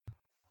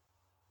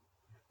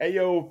Hey,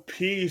 yo,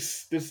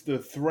 peace. This is the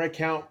Thread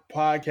Count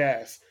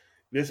podcast.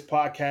 This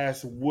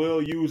podcast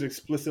will use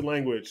explicit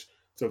language.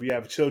 So if you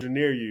have children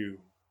near you,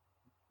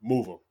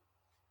 move them.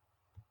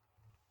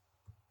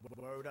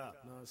 Word up,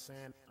 you know what I'm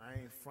saying? I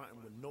ain't fronting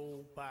with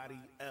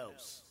nobody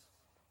else.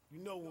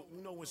 You know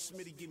when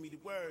Smitty give me the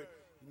word,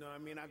 you know what I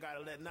mean? I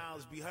gotta let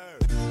knowledge be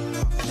heard.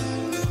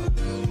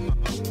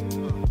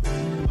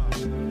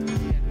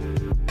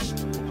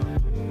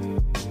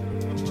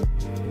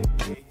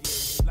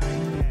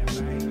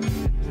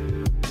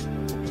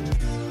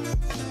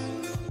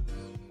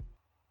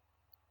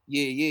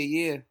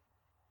 Yeah.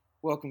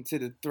 Welcome to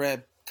the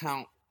Thread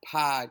Count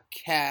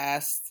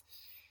podcast.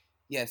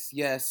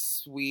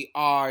 Yes, we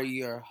are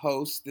your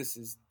hosts. This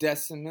is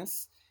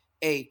Decimus,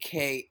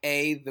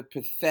 a.k.a. the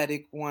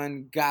pathetic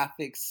one,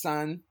 Gothic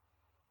Son.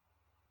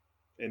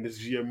 And this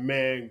is your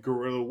man,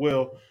 Gorilla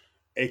Will,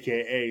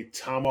 a.k.a.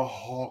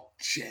 Tomahawk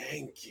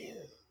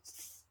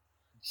Jenkins.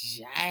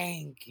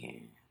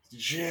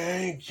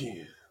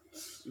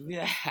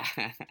 Yeah.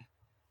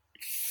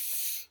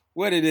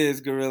 What it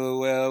is, Gorilla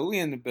Will. We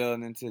in the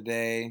building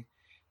today.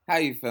 How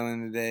you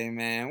feeling today,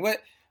 man?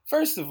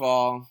 First of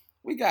all,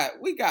 we got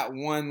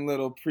one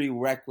little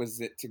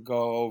prerequisite to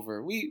go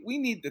over. We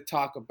need to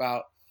talk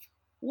about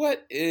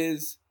what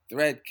is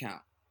thread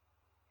count.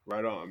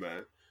 Right on,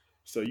 man.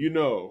 So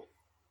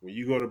when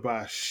you go to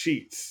buy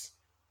sheets,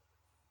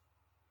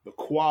 the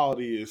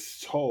quality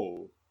is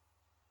told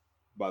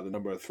by the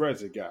number of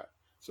threads it got.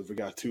 So if it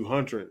got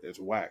 200, it's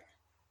whack.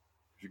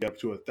 If you got up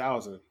to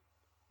 1,000,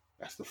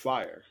 that's the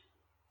fire.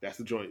 That's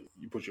the joint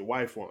you put your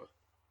wife on.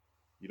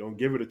 You don't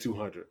give it a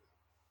 200.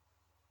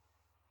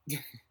 You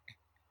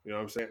know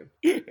what I'm saying?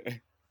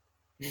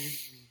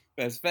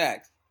 That's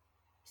facts.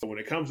 So when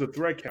it comes to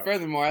thread count,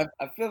 furthermore,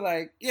 I feel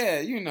like,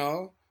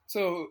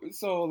 so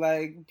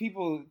like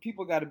people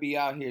got to be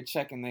out here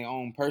checking their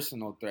own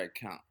personal thread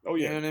count. Oh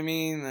yeah, you know what I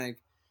mean? Like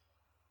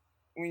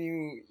when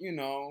you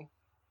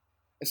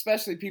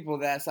especially people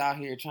that's out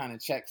here trying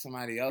to check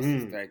somebody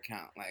else's thread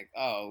count. Like,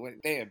 oh, what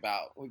they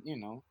about? What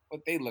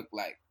they look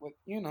like? What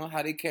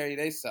how they carry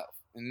themselves,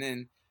 and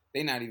then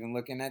they not even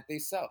looking at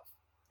themselves.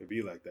 It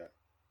be like that.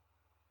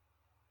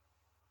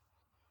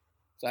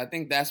 So I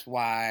think that's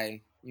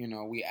why,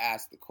 we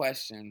ask the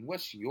question,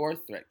 what's your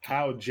thread count?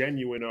 How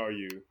genuine are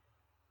you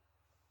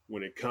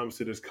when it comes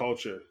to this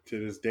culture,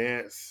 to this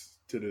dance,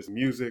 to this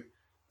music,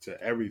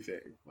 to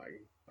everything?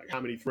 Like how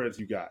many friends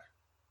you got?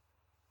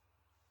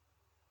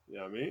 You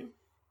know what I mean?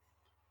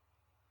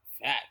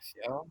 Facts,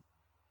 yo.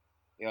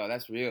 Yo,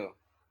 that's real.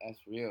 That's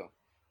real.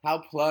 How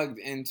plugged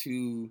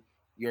into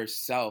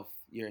yourself,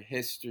 your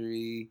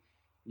history,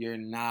 your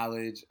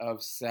knowledge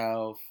of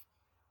self,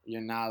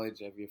 your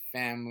knowledge of your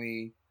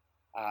family,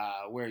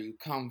 where you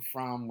come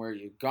from, where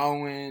you're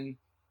going,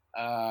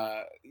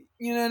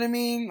 you know what I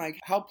mean? Like,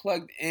 how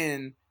plugged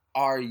in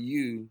are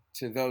you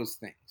to those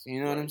things?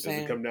 You know what I'm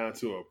saying? Does it come down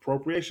to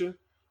appropriation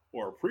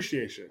or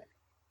appreciation?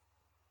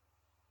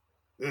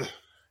 Ugh.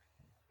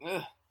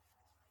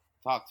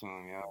 Talk to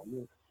him,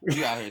 yo.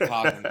 You out here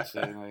talking and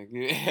shit. Like,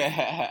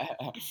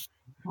 It's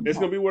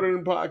gonna be one of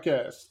them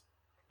podcasts.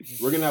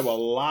 We're gonna have a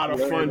lot of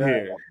fun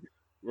here.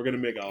 We're gonna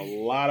make a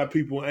lot of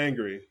people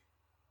angry,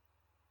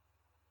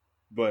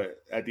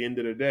 but at the end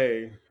of the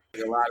day,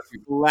 a lot of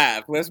people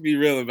laugh. Let's be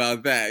real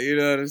about that. You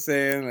know what I'm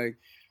saying? Like,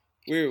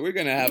 we're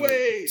gonna have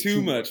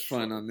too much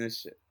fun on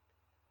this shit.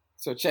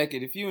 So check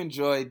it. If you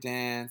enjoy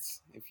dance,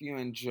 if you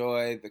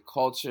enjoy the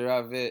culture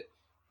of it,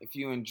 if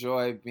you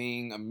enjoy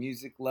being a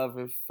music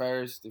lover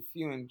first, if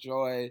you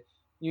enjoy,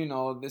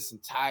 this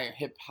entire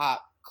hip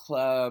hop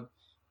club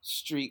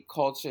street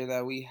culture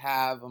that we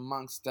have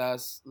amongst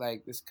us,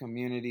 like this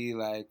community,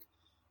 like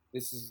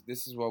this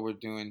is what we're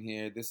doing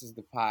here. This is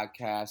the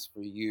podcast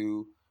for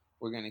you.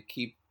 We're gonna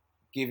keep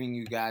giving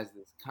you guys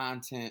this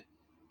content,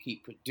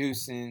 keep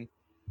producing,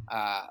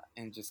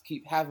 and just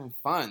keep having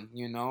fun,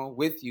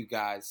 with you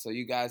guys, so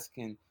you guys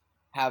can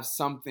have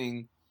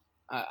something.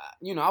 I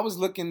was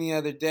looking the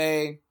other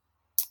day.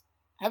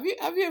 Have you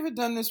ever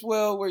done this,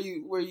 Will, where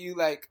you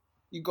like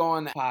you go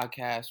on the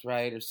podcast,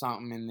 right, or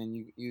something, and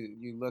then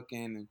you look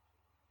in and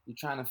you're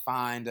trying to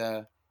find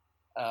a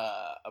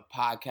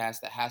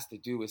podcast that has to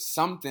do with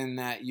something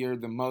that you're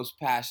the most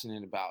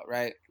passionate about,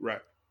 right?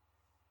 Right.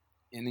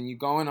 And then you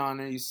going on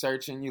there, you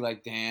searching, you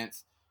like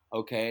dance,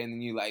 okay, and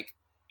then you like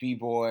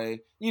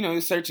b-boy,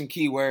 you're searching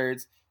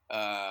keywords,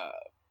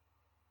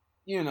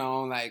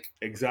 like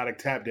exotic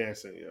tap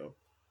dancing, yo.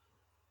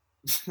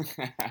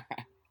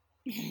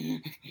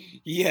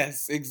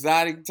 Yes,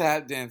 exotic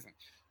tap dancing.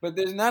 But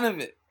there's none of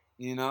it,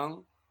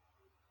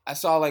 I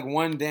saw like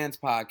one dance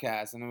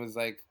podcast and it was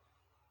like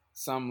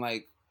some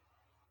like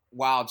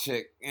wild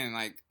chick in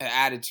like an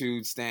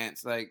attitude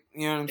stance, like,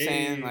 you know what I'm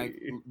saying?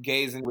 Like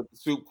gazing with the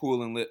soup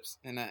cooling lips.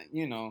 And I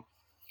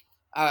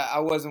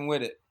wasn't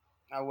with it.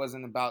 I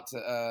wasn't about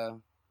to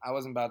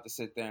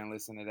sit there and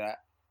listen to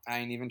that. I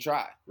ain't even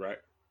try. Right.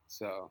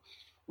 So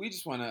we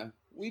just wanna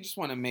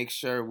make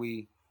sure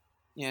we,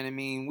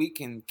 we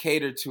can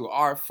cater to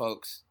our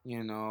folks,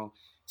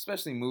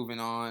 especially moving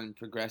on and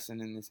progressing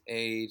in this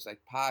age.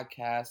 Like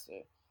podcasts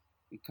are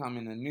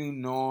becoming a new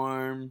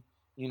norm.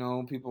 You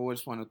know, people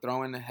just want to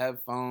throw in the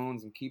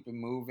headphones and keep it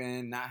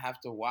moving, not have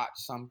to watch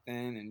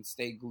something and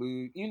stay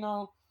glued, you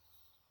know.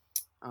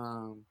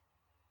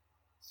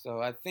 So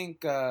I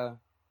think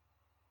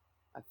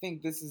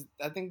this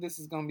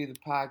is gonna be the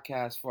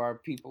podcast for our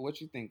people.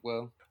 What you think,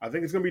 Will? I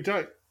think it's gonna be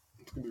tight.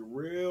 It's gonna be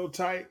real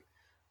tight.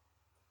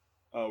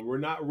 We're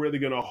not really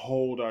gonna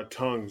hold our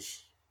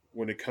tongues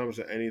when it comes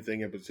to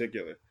anything in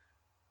particular.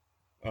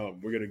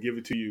 We're gonna give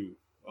it to you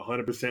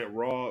 100%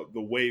 raw,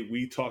 the way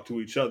we talk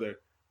to each other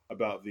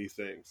about these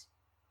things.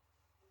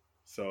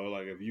 So,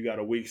 like, if you got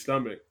a weak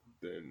stomach,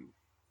 then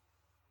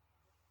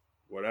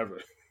whatever.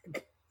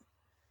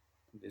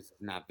 This is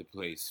not the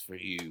place for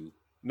you.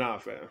 Nah,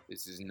 fam.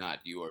 This is not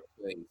your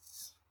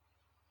place.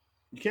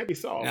 You can't be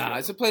soft. Nah,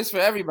 it's a place for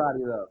everybody,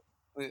 though.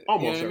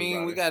 Almost, you know what I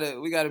mean?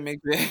 We gotta make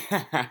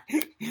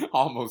it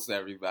almost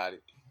everybody.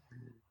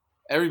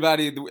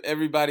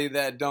 Everybody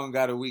that don't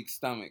got a weak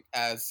stomach,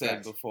 as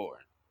said before.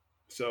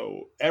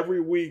 So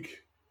every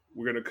week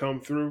we're gonna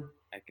come through.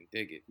 I can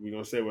dig it. We're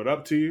gonna say what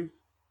up to you,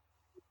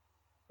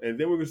 and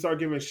then we're gonna start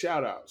giving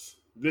shout outs.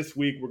 This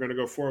week we're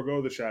gonna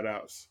forego the shout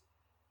outs,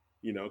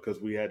 you know,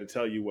 because we had to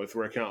tell you what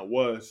Thread Count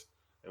was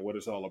and what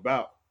it's all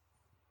about.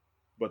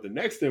 But the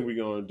next thing we're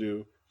gonna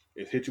do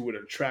is hit you with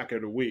a track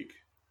of the week.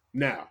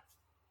 Now,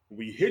 when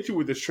we hit you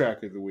with this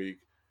track of the week,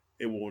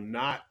 it will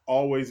not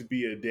always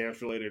be a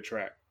dance-related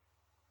track.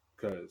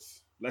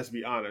 Because, let's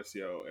be honest,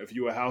 yo, if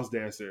you're a house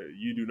dancer,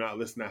 you do not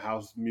listen to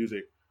house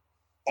music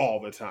all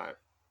the time.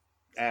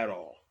 At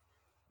all.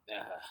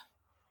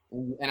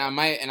 And I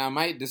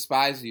might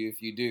despise you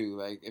if you do.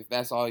 Like, if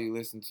that's all you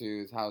listen to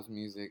is house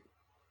music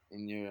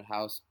and you're a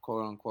house,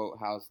 quote-unquote,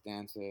 house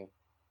dancer,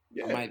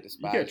 yeah, I might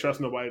despise you. Can't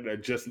trust nobody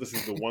that just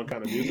listens to one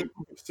kind of music.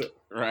 So,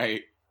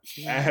 right.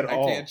 At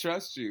all. I can't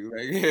trust you.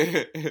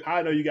 Like,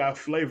 I know you got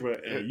flavor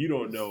and you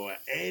don't know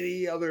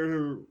any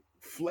other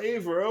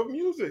flavor of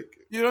music.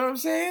 You know what I'm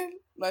saying?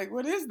 Like,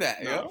 what is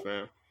that, nah, yo?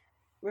 Fam.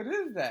 What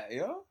is that,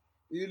 yo?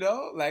 You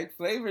know, like,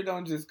 flavor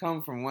don't just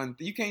come from one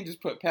thing. You can't just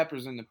put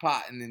peppers in the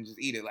pot and then just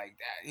eat it like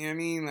that. You know what I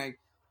mean? Like,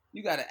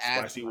 you got to add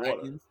spicy some water.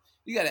 onions.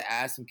 You got to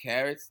add some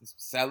carrots and some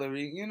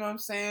celery. You know what I'm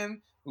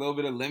saying? A little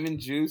bit of lemon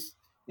juice.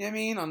 You know what I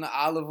mean? On the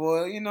olive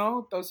oil, you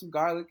know, throw some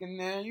garlic in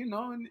there, you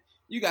know, and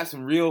you got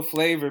some real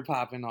flavor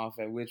popping off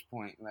at which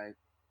point. Like,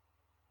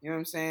 you know what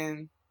I'm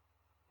saying?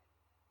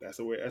 That's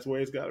the way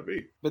it's got to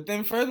be. But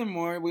then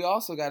furthermore, we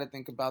also got to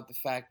think about the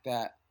fact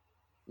that,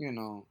 you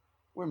know,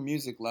 we're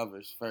music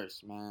lovers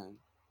first, man.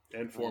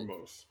 And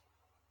foremost.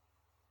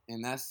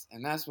 And that's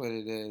what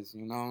it is,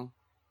 you know?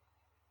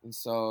 And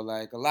so,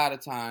 like, a lot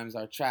of times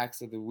our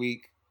tracks of the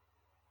week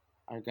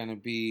are going to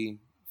be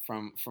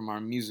from our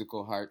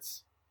musical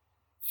hearts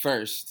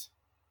first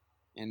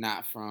and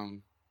not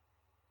from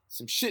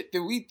some shit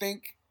that we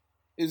think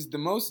is the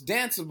most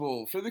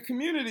danceable for the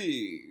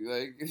community.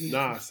 Like,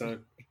 nah,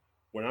 son.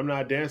 When I'm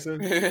not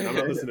dancing and I'm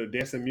not listening to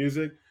dancing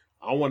music,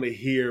 I want to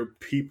hear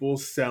people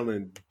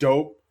selling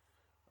dope.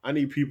 I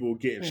need people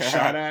getting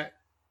shot at.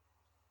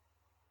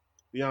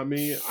 You know what I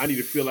mean? I need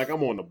to feel like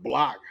I'm on the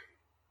block.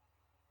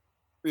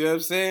 You know what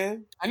I'm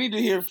saying? I need to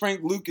hear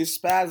Frank Lucas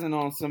spazzing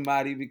on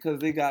somebody because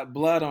they got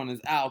blood on his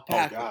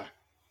alpaca. Oh, God.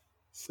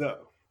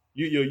 So,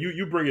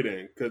 you bring it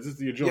in because this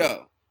is your joint.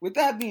 Yo, with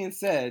that being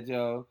said,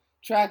 yo,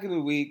 track of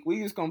the week,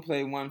 we just gonna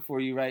play one for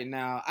you right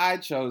now. I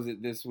chose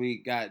it this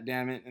week, god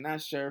damn it, and I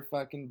sure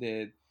fucking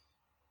did.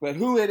 But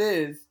who it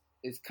is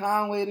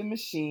Conway the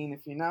Machine.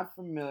 If you're not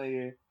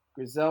familiar,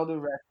 Griselda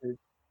Records,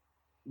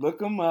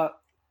 look him up.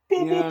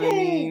 You know what I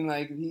mean?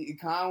 Like,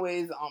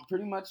 Conway's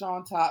pretty much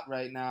on top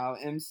right now,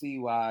 MC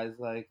wise.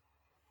 Like,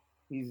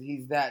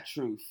 he's that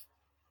truth.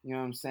 You know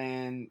what I'm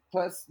saying?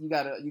 Plus, you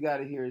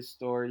gotta hear his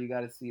story. You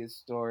gotta see his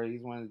story.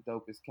 He's one of the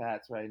dopest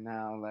cats right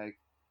now. Like,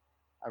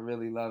 I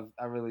really love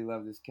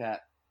this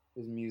cat,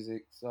 his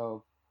music.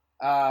 So,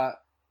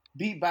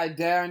 beat by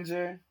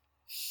Derringer,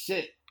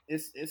 shit,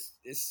 it's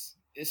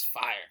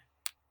fire.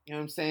 You know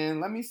what I'm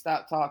saying? Let me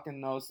stop talking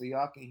though, so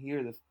y'all can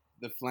hear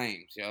the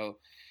flames, yo.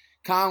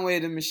 Conway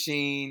the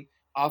Machine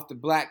off the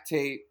Black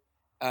Tape,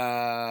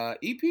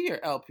 EP or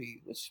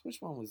LP?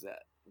 Which one was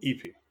that?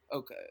 EP.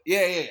 Okay,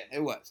 yeah,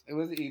 it was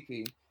an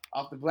EP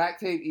off the Black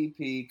Tape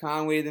EP.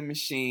 Conway the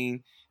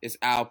Machine is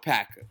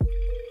Alpaca.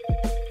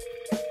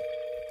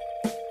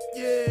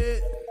 Yeah.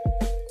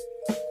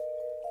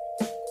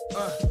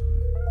 Fuck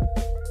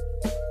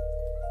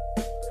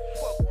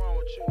wrong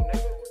with you,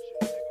 nigga?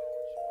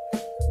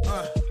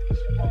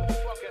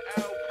 Motherfucking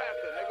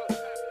alpaca, nigga.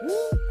 Woo.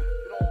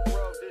 You don't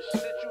rub this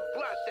shit, you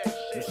blot that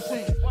shit.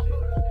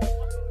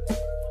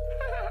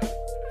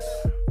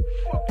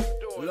 Fuck you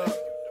doing?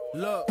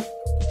 Look.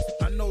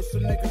 I know some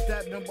some niggas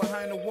that been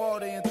behind the wall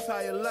their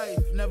entire life.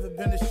 Never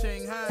been to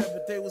Shanghai,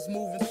 but they was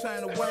moving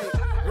China way.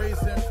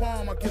 Raised in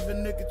Palm, I give a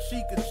nigga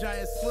cheek a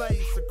giant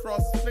slice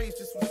across his face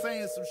just for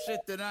saying some shit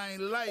that I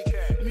ain't like.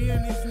 Me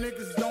and these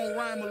niggas don't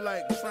rhyme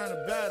alike, trying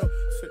to battle.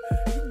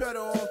 You better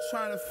off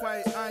trying to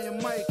fight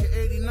Iron Mike at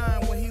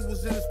 89 when he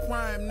was in his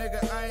prime,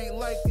 nigga. I ain't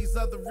like these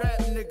other rap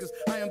niggas.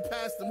 I am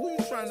past them. Who you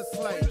trying to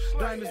slice?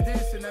 Diamonds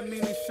dancing, that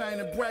mean they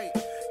shining bright.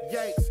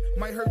 Yikes,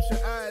 might hurt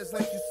your eyes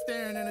like you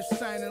staring in a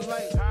shining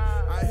light.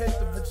 I hit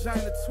the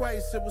vagina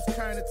twice, it was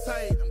kinda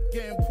tight. I'm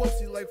getting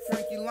pussy like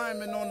Frankie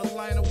Lyman on the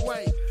line of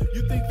white.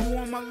 You think you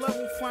on my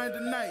level? Find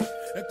a knife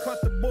and cut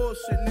the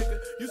bullshit, nigga.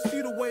 You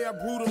see the way I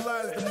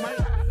brutalized the mic,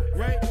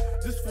 right?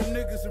 This for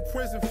niggas in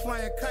prison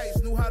flying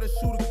kites. Knew how to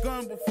shoot a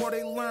gun before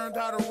they learned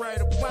how to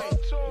ride a bike.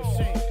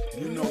 Machine,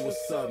 you know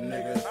what's up,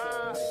 nigga.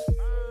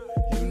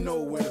 You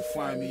know where to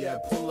find me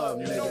at. Pull up,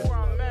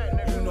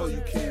 nigga. You know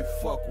you can't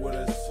fuck with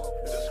us.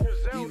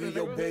 Even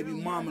your baby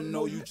mama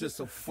know you just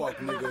a fuck,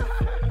 nigga.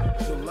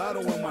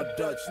 Gelato in my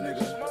Dutch,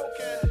 nigga.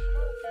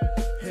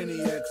 Henny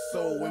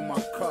XO in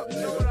my cup,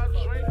 nigga.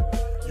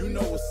 You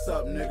know what's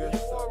up, nigga.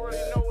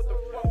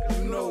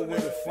 You know where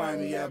to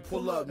find me at.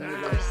 Pull up,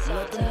 nigga.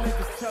 Let them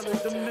niggas tell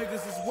it, them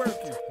niggas is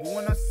working. But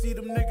when I see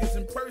them niggas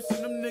in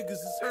person, them niggas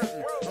is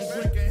hurting. I'm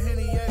drinking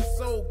Henny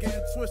XO,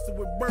 getting twisted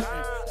with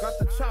Burton. Got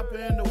the chopper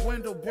in the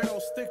window,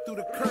 barrel stick through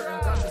the curtain.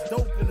 Got the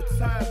dope in the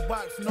tire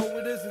box, no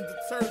it isn't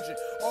detergent.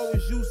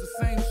 Always use the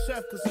same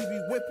chef, cause he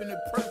be whipping it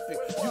perfect.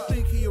 You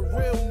think he a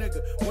real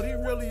nigga, but he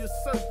really a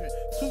serpent.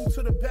 2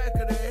 to the back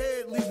of the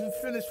head, leave him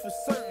finished for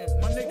certain.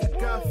 My nigga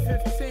got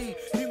 15,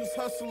 he was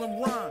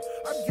hustling rhyme.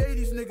 I gave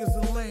these niggas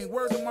a lane,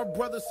 word to my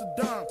brother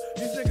Saddam.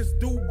 These niggas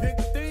do big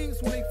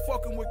things when they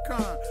fucking with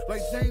Khan.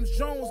 Like James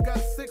Jones got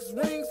 6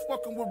 rings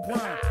fucking with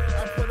Brian.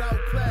 I put out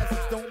classes,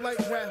 don't like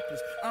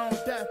rappers. I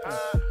don't dap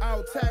him,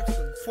 I'll tax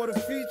him. For the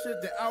feature,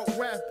 then out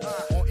rap him.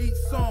 On each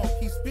song,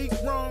 he speak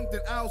wrong,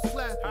 then I'll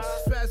slap him.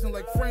 Spazzing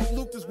like Frank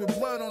Lucas with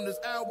blood on his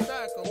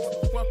alpaca,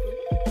 motherfucker.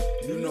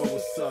 You know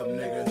what's up,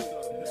 nigga.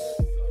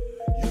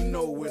 You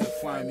know where to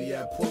find me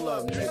at. Pull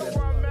up, nigga.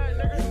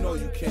 You know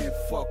you can't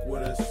fuck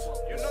with us.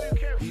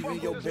 Even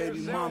your baby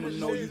mama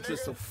know you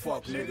just a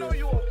fuck, nigga.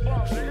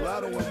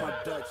 Gelato in my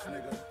Dutch,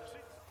 nigga.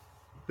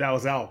 That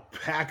was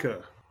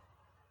Alpaca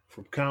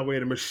from Conway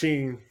the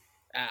Machine.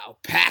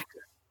 Alpaca.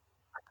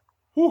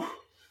 Whew.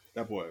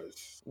 That boy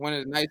is one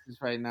of the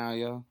nicest right now,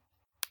 yo.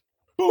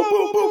 Boom,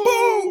 boom,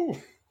 boom,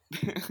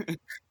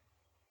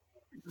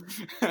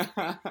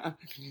 boom.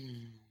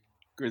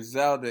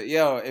 Griselda.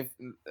 Yo, if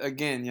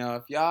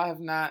y'all have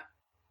not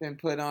been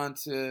put on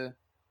to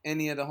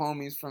any of the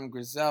homies from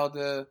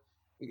Griselda,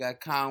 we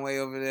got Conway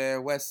over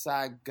there, West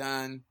Side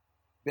Gun,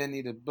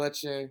 Benny the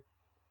Butcher.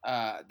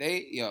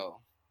 They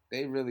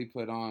really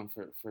put on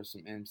for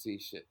some MC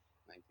shit.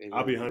 Like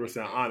I'll be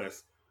 100%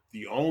 honest.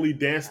 The only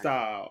dance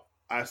style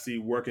I see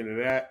working to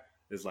that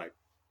is like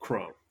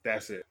Crumb.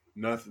 That's it.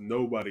 Nothing.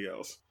 Nobody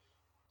else.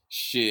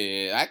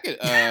 Shit, I could.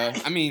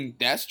 I mean,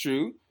 that's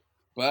true,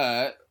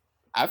 but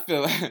I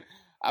feel like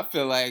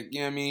you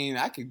know what I mean.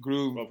 I could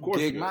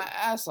gig my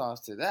ass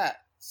off to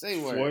that.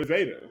 Say word. Floyd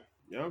Vader.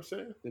 You know what I'm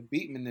saying? The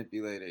beat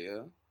manipulator,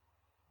 yo.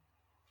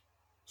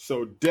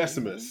 So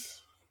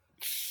Decimus.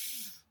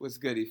 What's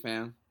goody,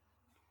 fam?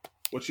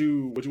 What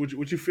you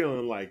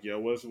feeling like, yo?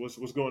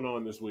 What's going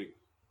on this week?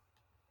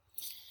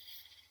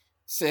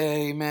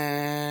 Say,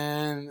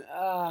 man,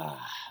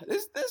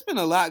 there's been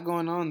a lot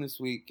going on this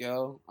week,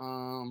 yo.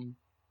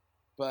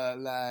 But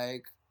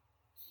like,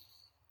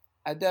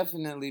 I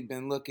definitely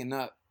been looking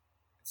up,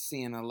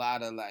 seeing a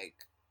lot of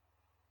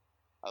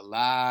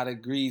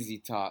greasy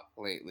talk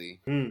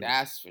lately.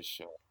 That's for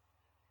sure.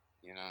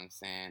 You know what I'm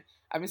saying?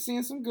 I've been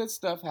seeing some good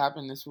stuff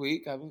happen this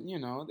week.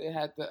 They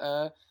had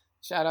the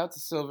shout out to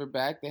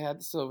Silverback. They had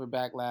the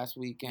Silverback last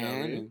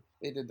weekend, and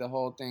they did the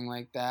whole thing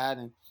like that.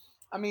 And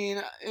I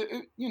mean,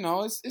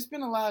 it's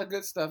been a lot of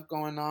good stuff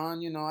going on.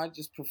 You know, I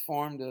just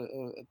performed a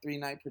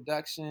 3-night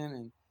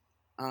production,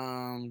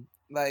 and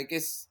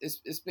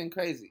it's been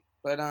crazy.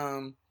 But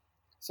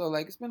so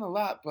like it's been a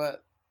lot,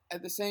 but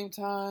at the same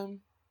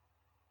time,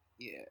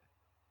 yeah,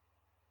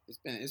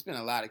 it's been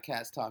a lot of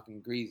cats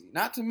talking greasy.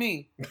 Not to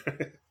me,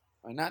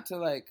 or not to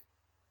like,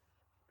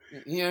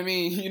 you know what I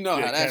mean. You know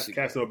how that shit.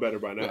 Cats know better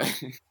by now.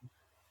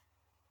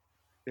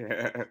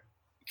 Yeah,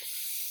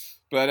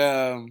 but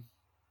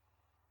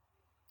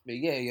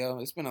yeah, yo,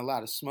 it's been a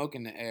lot of smoke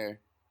in the air,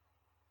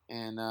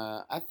 and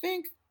I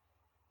think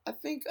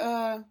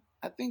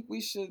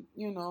we should,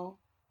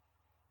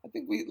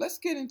 let's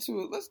get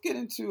into it. Let's get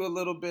into a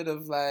little bit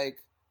of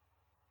like,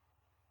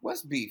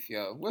 what's beef,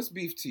 yo? What's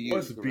beef to you,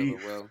 What's Gorilla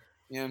beef? Will?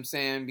 You know what I'm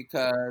saying?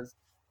 Because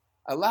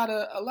a lot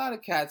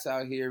of cats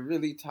out here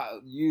really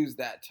use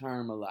that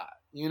term a lot.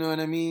 You know what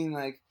I mean?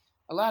 Like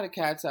a lot of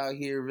cats out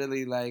here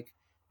really like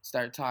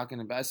start talking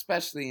about,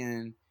 especially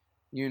in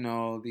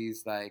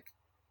these like.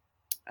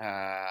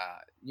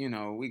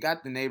 We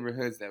got the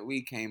neighborhoods that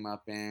we came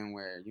up in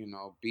where,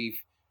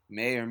 beef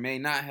may or may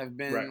not have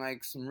been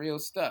like some real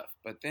stuff.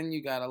 But then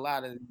you got a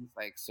lot of these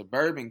like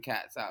suburban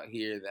cats out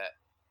here that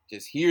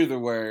just hear the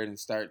word and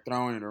start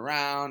throwing it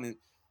around, and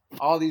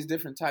all these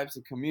different types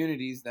of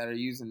communities that are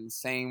using the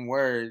same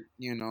word,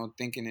 you know,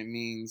 thinking it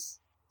means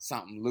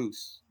something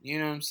loose. You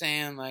know what I'm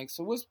saying? Like,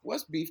 so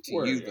what's beef to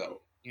you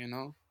though? You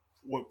know?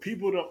 What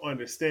people don't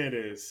understand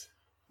is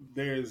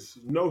there's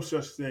no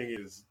such thing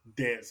as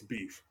dance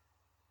beef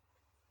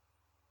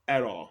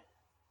at all.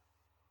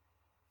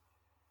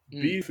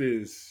 Beef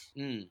is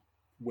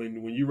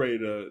when you're ready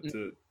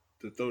to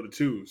throw the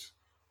twos.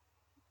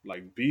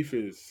 Like, beef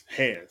is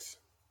hands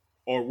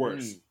or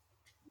worse.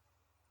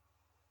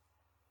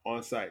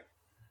 On site.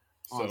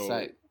 On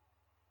site.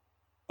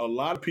 A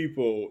lot of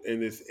people in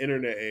this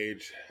internet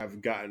age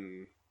have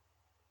gotten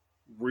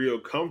real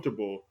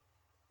comfortable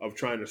of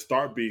trying to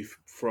start beef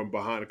from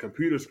behind a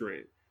computer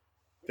screen,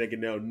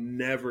 thinking they'll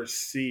never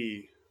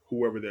see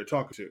whoever they're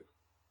talking to.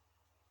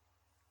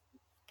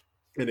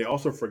 And they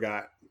also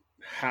forgot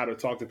how to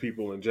talk to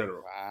people in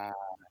general. Wow.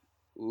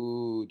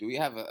 Ooh, do we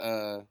have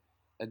a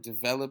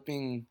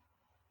developing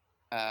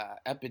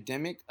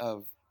epidemic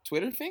of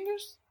Twitter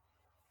fingers?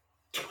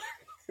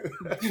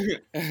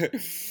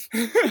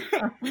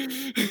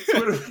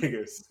 Twitter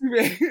fingers.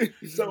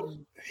 So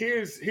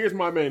here's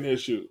my main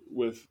issue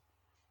with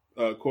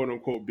quote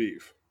unquote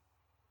beef.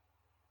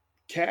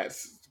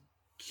 Cats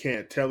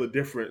can't tell the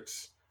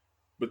difference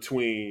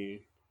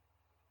between.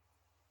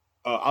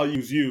 I'll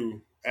use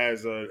you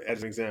as an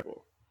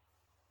example.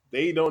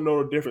 They don't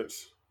know the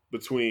difference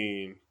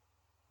between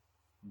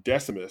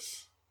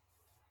Decimus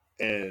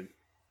and,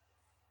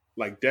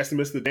 like,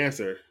 Decimus the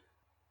dancer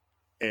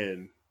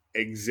and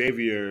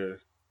Xavier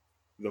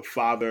the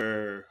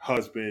father,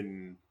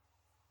 husband,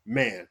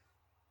 man,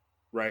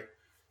 right?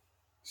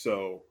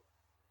 So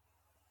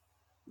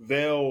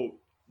they'll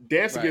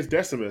dance against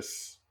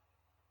Decimus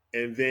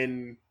and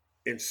then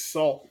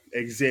insult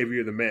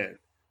Xavier the man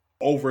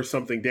over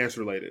something dance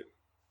related.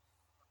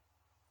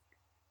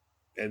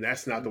 And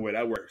that's not the way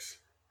that works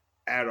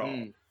at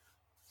all.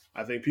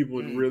 I think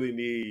people really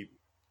need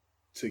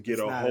to get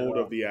a hold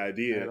of the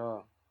idea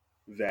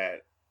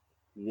that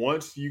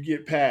once you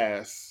get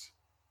past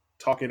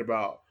talking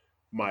about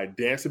my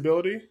dance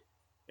ability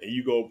and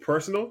you go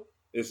personal,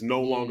 it's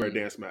no longer a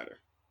dance matter.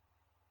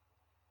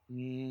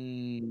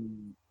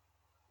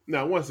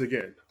 Now, once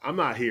again, I'm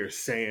not here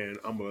saying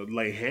I'm going to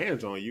lay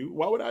hands on you.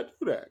 Why would I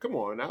do that? Come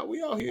on now.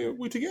 We out here.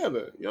 We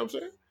together. You know what I'm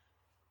saying?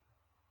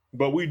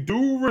 But we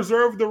do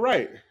reserve the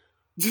right.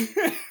 You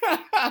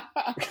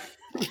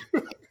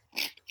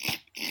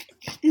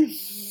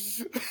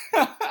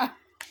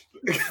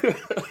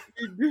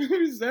do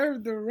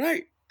reserve the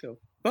right to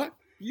fuck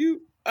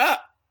you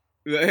up.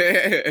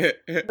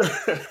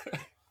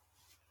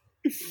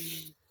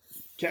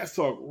 Cats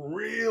talk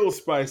real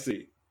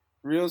spicy.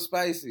 Real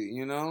spicy,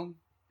 you know?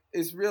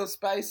 It's real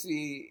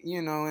spicy,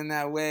 you know, in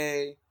that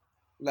way,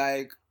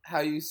 like how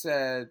you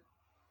said,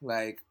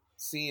 like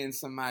seeing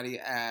somebody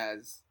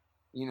as,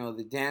 you know,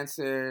 the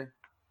dancer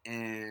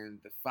and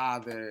the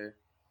father,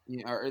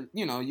 you know, or,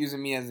 you know,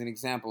 using me as an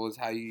example is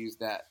how you use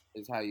that,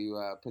 is how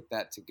you put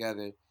that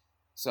together.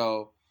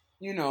 So,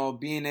 you know,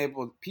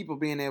 people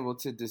being able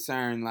to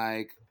discern,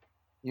 like,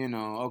 you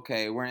know,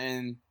 okay, we're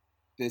in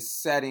this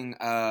setting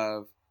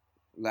of,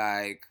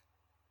 like,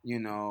 you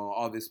know,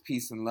 all this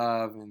peace and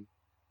love and,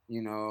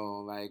 you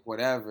know, like,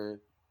 whatever.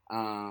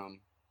 And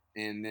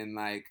then,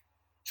 like,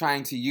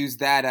 trying to use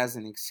that as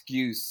an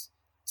excuse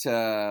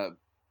to,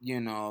 you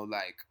know,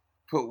 like,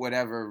 put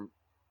whatever,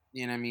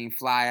 you know what I mean,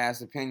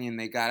 fly-ass opinion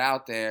they got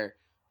out there,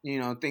 you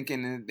know,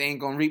 thinking that they ain't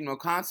gonna reap no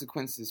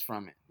consequences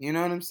from it. You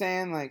know what I'm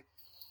saying? Like,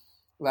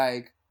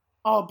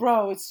 oh,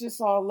 bro, it's just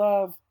all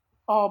love.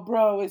 Oh,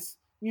 bro, it's,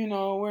 you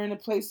know, we're in a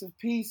place of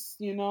peace,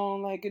 you know,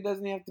 like, it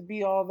doesn't have to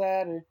be all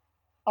that. Or,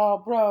 oh,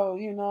 bro,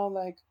 you know,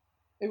 like,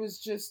 it was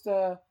just,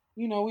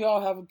 you know, we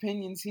all have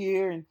opinions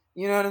here. And,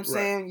 you know what I'm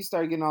saying? You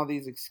start getting all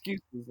these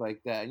excuses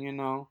like that, you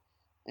know?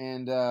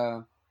 And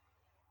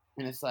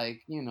it's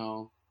like, you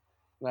know,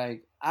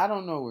 like, I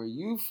don't know where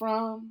you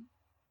from.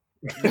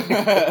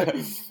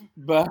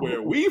 But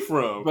where we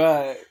from?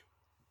 But,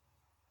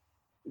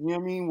 you know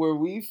what I mean? Where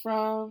we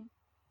from?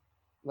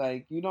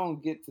 Like, you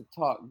don't get to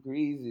talk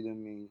greasy to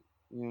me,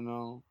 you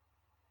know?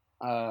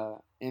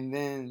 And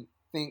then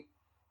think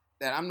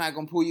that I'm not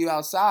going to pull you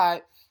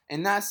outside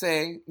and not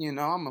say, you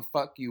know, I'm going to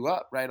fuck you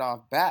up right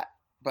off bat.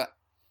 But,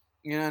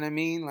 you know what I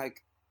mean?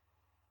 Like,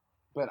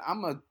 but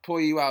I'm going to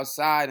pull you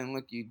outside and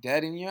look you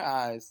dead in your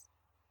eyes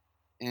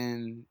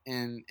and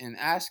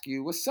ask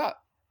you, what's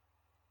up?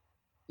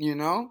 You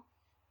know?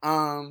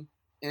 And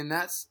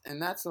that's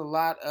a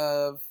lot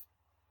of,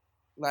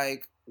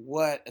 like,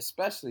 what,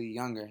 especially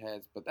younger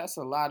heads, but that's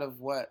a lot of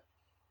what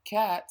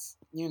cats,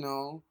 you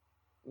know,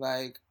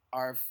 like,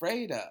 are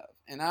afraid of.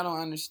 And I don't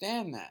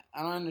understand that.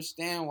 I don't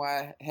understand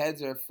why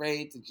heads are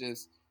afraid to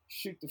just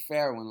shoot the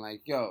fair one.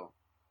 Like, yo,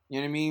 you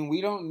know what I mean? We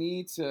don't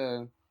need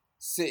to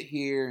sit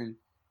here and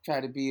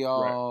try to be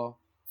all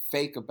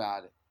fake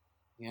about it,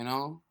 you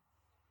know?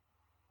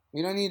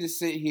 We don't need to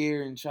sit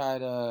here and try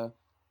to,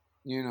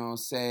 you know,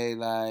 say,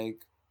 like,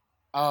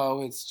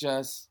 oh, it's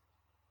just,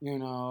 you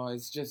know,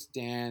 it's just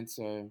dance,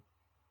 or,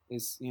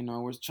 It's,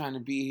 we're trying to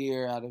be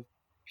here out of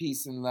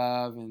peace and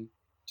love and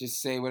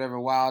just say whatever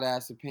wild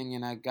ass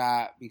opinion I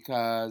got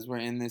because we're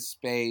in this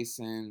space,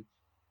 and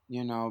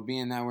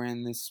being that we're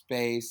in this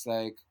space,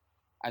 like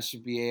I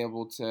should be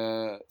able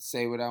to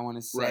say what I want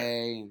to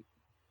say and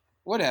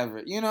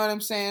whatever. You know what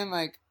I'm saying?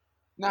 Like,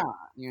 nah,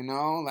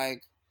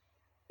 like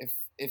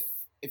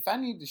if I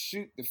need to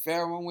shoot the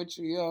fair one with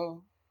you,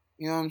 yo,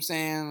 you know what I'm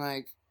saying?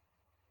 Like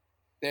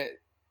that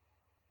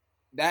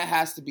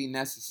has to be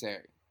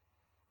necessary,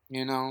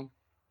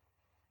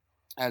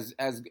 as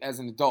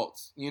an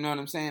adult. You know what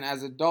I'm saying?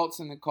 As adults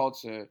in the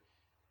culture,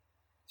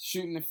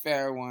 shooting a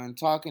fair one,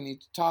 talking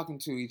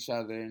to each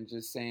other, and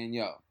just saying,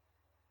 yo,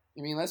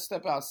 let's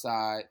step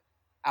outside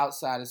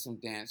of some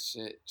dance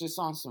shit, just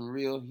on some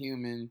real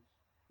human,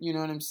 you know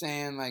what I'm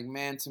saying? Like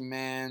man to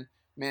man,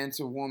 man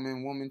to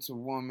woman, woman to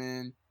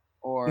woman,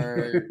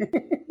 or,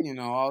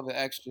 all the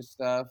extra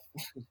stuff.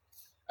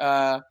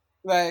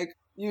 Like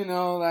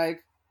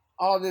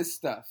all this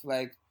stuff.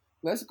 Like,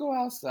 let's go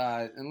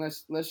outside and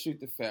let's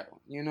shoot the fair one.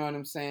 You know what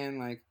I'm saying?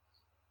 Like,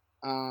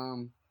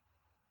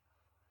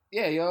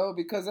 yeah, yo,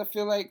 because I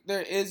feel like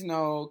there is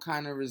no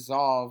kind of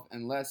resolve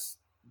unless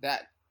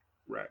that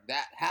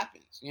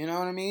happens. You know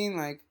what I mean?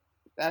 Like,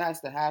 that has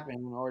to happen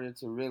in order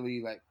to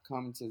really like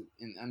come to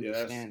an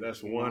understanding. Yeah,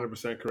 that's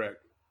 100%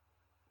 correct.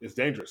 It's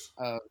dangerous.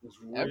 It's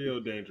real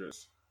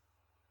dangerous.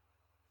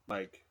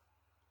 Like,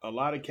 a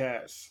lot of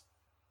cats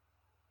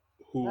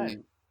who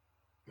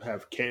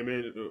have come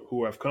into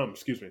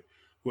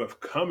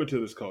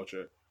this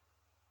culture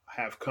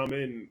have come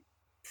in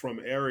from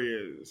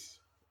areas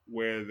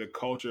where the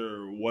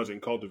culture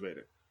wasn't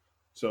cultivated.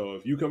 So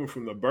if you coming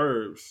from the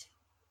burbs,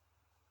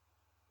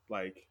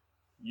 like,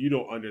 you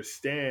don't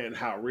understand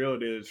how real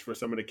it is for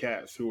some of the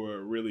cats who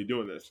are really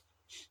doing this.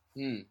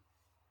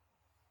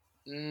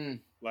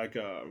 Like,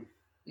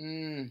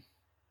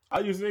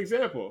 I'll use an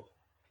example.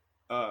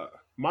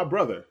 My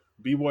brother,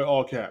 B-Boy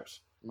All Caps.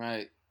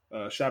 Right.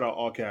 Shout out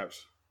All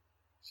Caps.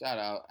 Shout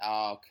out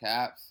All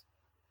Caps.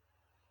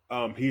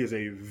 He is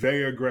a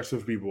very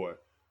aggressive B-Boy.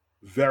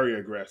 Very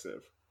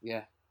aggressive.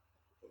 Yeah.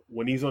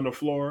 When he's on the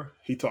floor,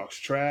 he talks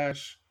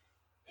trash.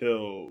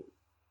 He'll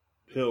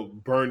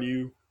burn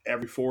you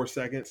every 4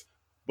 seconds,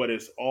 but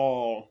it's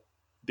all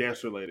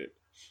dance related.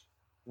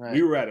 Right.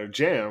 We were at a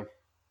jam,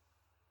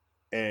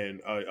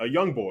 and a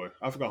young boy,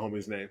 I forgot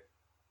homie's name,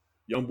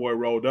 young boy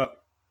rolled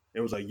up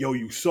and was like, yo,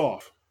 you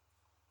soft.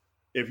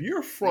 If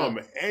you're from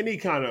any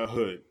kind of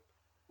hood,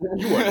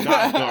 you are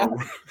not gonna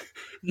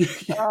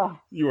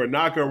you are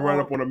not gonna run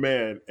up on a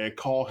man and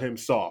call him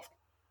soft.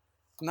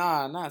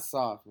 Nah, not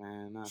soft,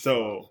 man. Not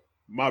so soft.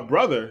 My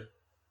brother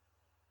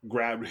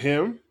grabbed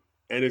him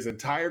and his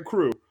entire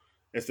crew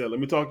and said, let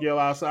me talk y'all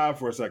outside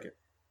for a second.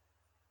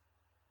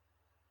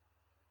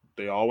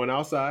 They all went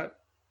outside.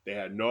 They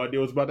had no idea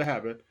what was about to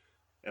happen.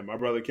 And my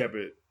brother kept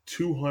it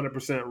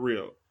 200%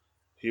 real.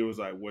 He was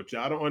like, what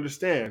y'all don't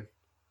understand,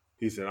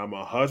 he said, I'm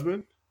a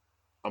husband,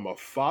 I'm a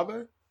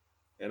father,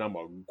 and I'm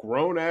a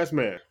grown-ass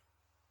man.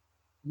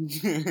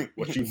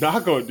 What you're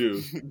not going to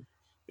do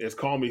is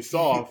call me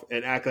soft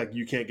and act like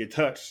you can't get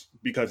touched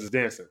because it's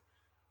dancing.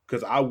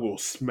 Because I will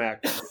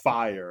smack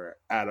fire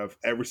out of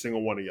every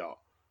single one of y'all.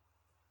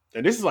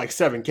 And this is like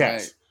 7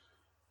 cats.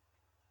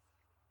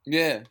 Right.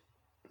 Yeah.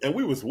 And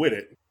we was with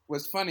it.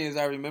 What's funny is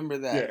I remember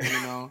that,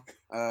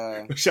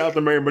 Shout out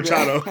to Mary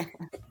Machado.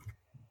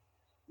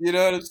 You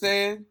know what I'm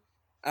saying?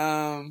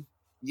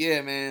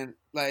 Yeah, man.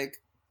 Like,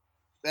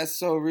 that's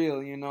so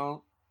real,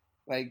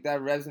 Like,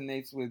 that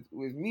resonates with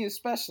me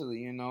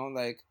especially,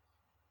 like,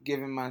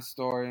 given my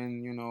story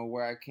and,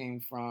 where I came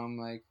from,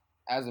 like,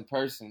 as a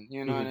person,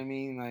 you know what I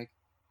mean? Like,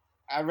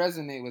 I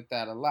resonate with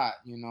that a lot,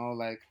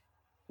 Like,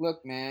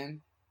 look,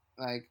 man,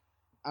 like,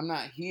 I'm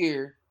not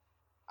here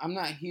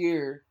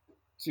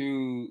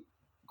to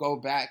go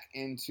back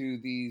into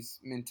these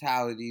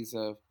mentalities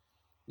of,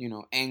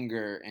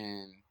 anger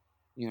and,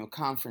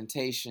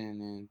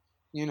 confrontation.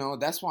 And,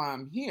 that's why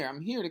I'm here.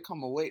 I'm here to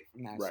come away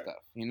from that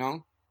stuff,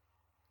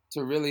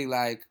 to really,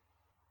 like,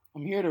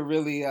 I'm here to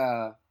really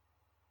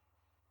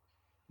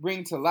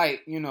bring to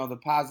light, the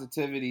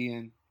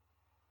positivity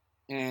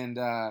and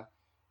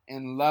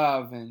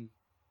love and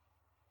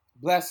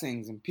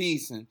blessings and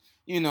peace. And,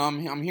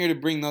 I'm here to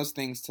bring those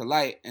things to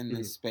light in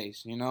this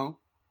space,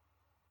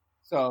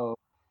 So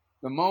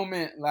the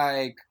moment,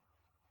 like,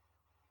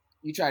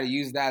 you try to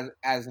use that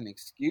as an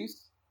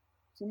excuse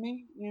to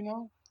me,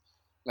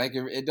 like,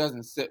 it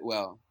doesn't sit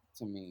well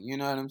to me. You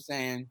know what I'm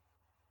saying?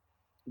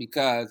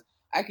 Because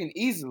I can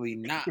easily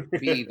not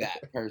be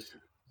that person.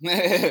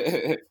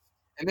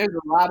 And there's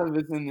a lot of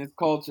us in this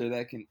culture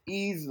that can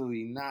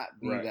easily not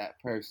be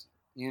that person.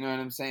 You know what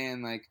I'm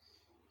saying? Like,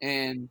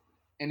 and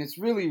it's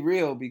really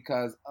real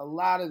because a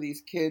lot of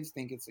these kids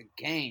think it's a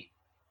game.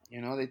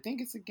 They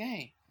think it's a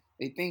game.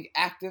 They think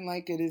acting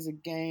like it is a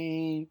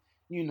game,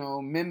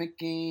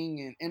 mimicking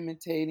and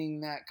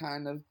imitating that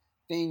kind of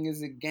thing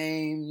is a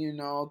game,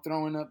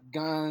 throwing up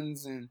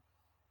guns and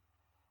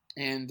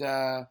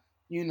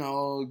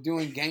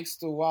doing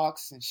gangster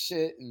walks and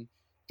shit and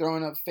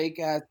throwing up fake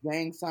ass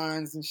gang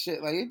signs and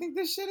shit. Like, they think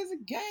this shit is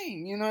a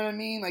game. You know what I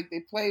mean? Like,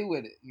 they play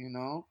with it, you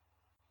know?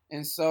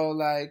 And so,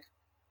 like,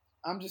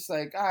 I'm just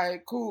like, all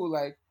right, cool.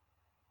 Like,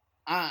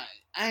 I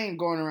ain't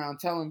going around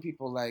telling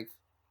people, like,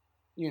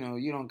 you know,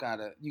 you don't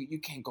gotta, you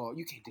can't go,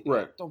 you can't do that.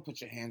 Right. Don't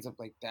put your hands up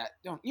like that.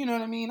 Don't, you know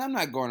what I mean? I'm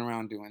not going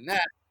around doing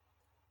that.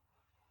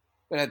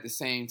 But at the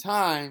same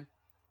time,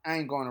 I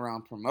ain't going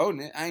around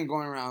promoting it. I ain't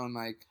going around,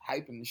 like,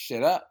 hyping the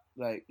shit up.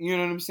 Like, you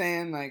know what I'm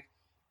saying? Like,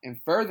 and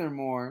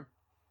furthermore,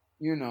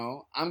 you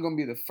know, I'm going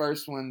to be the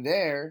first one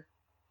there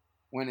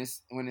when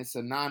it's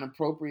a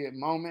non-appropriate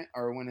moment,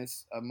 or when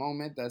it's a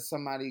moment that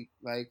somebody,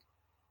 like,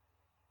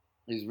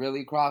 is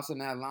really crossing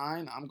that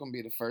line. I'm going to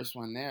be the first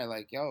one there.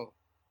 Like, yo,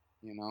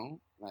 you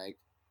know, like,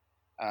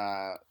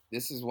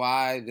 this is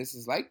why this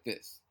is like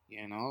this,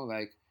 you know,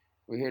 like,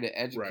 we're here to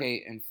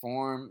educate, right,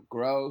 inform,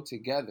 grow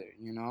together,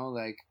 you know,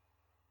 like,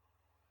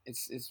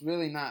 it's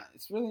really not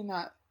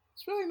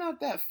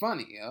that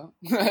funny, yo.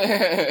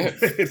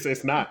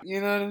 it's not.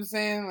 You know what I'm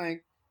saying?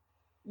 Like,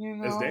 you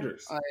know, it's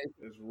dangerous. Like,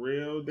 it's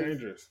real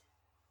dangerous.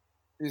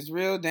 It's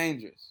real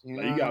dangerous. You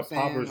know, you got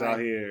poppers like, out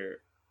here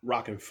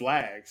rocking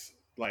flags,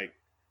 like,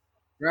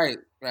 right,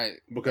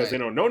 because right, they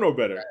don't know no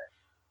better. Right.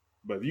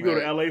 But if you go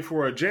to LA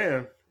for a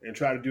jam and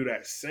try to do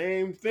that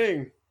same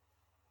thing,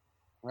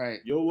 right,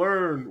 you'll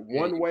learn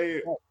one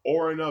way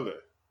or another.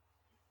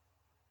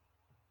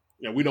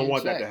 Yeah, we don't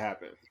want that to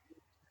happen.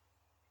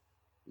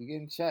 You're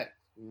getting checked,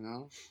 you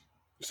know.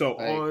 So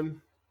like,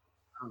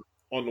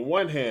 on the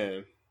one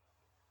hand,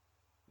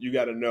 you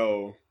got to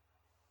know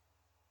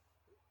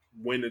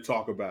when to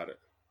talk about it.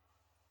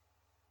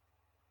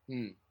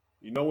 You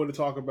know when to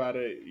talk about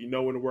it. You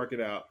know when to work it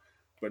out.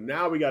 But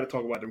now we got to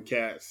talk about them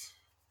cats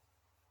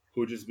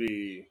who just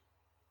be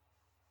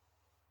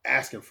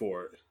asking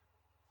for it.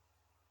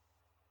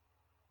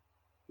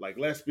 Like,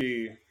 let's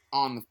be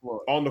on the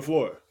floor. On the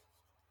floor.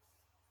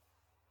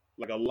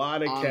 Like, a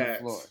lot of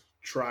cats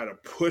try to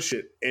push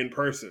it in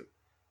person,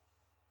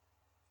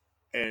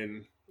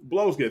 and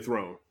blows get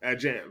thrown at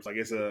jams. Like,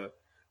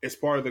 it's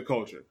part of the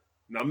culture.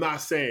 Now, I'm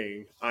not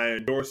saying I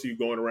endorse you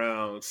going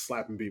around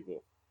slapping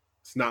people.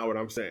 It's not what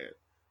I'm saying.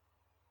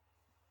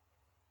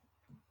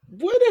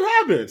 But it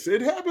happens.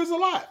 It happens a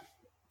lot.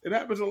 It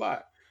happens a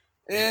lot.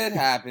 It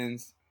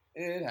happens.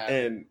 It happens.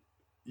 And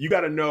you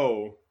got to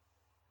know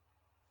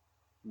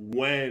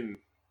when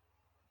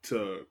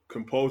to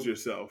compose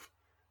yourself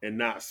and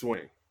not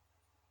swing.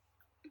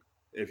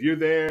 If you're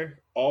there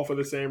all for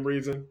the same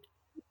reason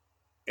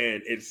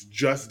and it's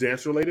just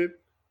dance related,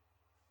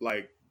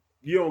 like,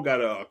 you don't got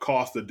to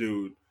accost a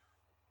dude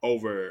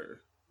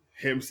over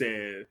him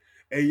saying,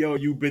 hey, yo,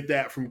 you bit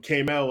that from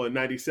K-Mel in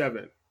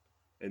 97.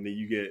 And then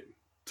you get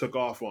took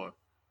off on.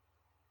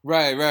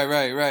 Right. You know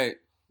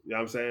what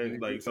I'm saying?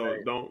 Like, so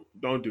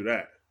don't do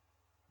that.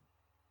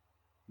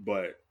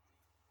 But,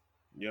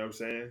 you know what I'm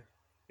saying?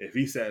 If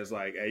he says,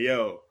 like, hey,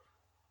 yo,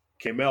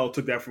 K-Mel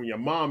took that from your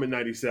mom in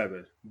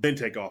 97, then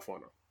take off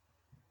on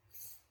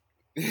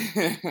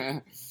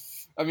him.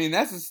 I mean,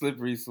 that's a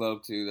slippery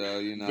slope too, though,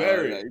 you know.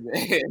 Very.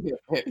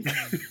 Like,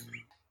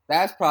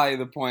 that's probably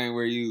the point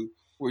where you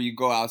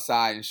go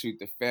outside and shoot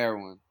the fair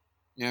one.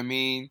 You know what I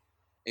mean?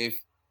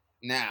 If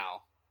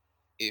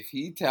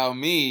he tell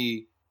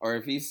me, or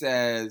if he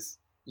says,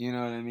 you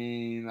know what I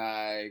mean,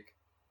 like,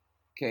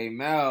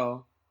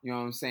 K-Mel, you know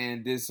what I'm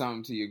saying, did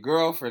something to your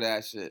girl for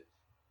that shit,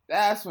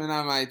 that's when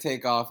I might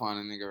take off on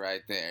a nigga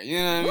right there. You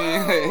know what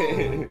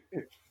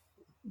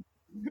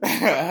I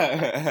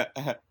mean?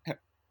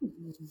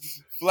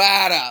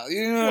 Flat out.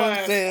 You know what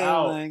I'm saying?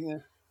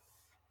 Like,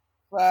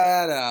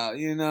 flat out.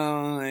 You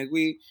know, like,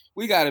 we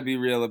got to be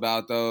real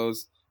about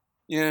those.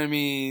 You know what I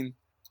mean?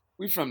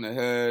 We from the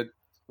hood.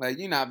 Like,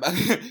 you're not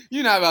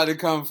about to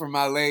come for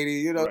my lady.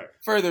 You know. Right.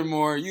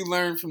 Furthermore, you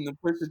learn from the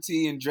Pusha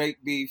T and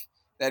Drake beef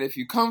that if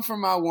you come for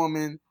my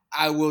woman,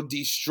 I will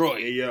destroy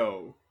you. Hey,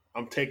 yo,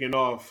 I'm taking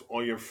off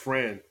on your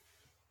friend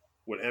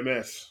with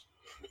MS.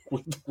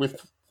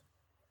 with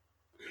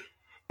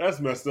that's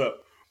messed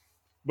up.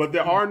 But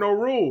there are no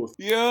rules.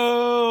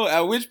 Yo,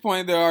 at which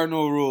point there are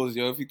no rules,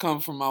 yo. If you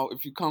come from my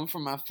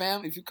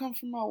family, if you come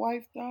from my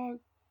wife, dog,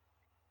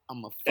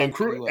 I'm a fuck you up. And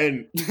crew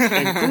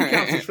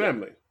counts as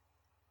family.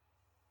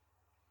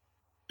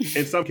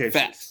 In some cases.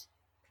 Facts.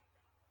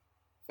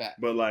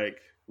 But, like,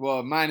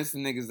 well, minus the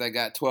niggas that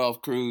got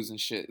 12 crews and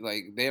shit.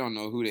 Like, they don't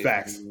know who they is.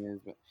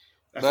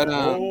 That's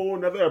a whole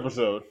nother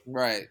episode.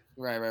 Right.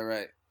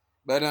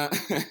 But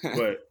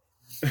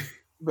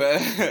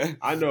but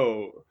I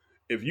know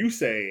if you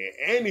say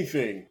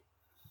anything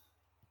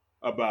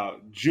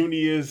about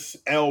Junior's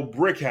L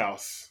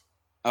Brickhouse.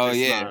 Oh,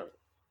 yeah.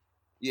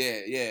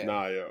 Yeah.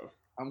 Nah, yo.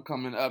 I'm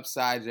coming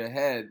upside your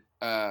head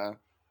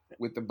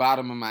with the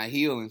bottom of my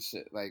heel and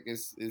shit. Like,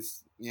 it's you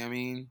know what I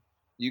mean?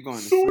 You going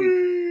to sleep.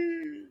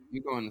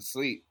 You going to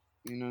sleep.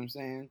 You know what I'm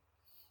saying?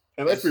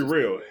 And let's be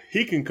real.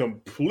 He can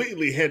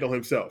completely handle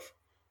himself.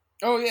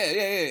 Oh,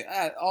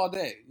 yeah. All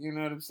day. You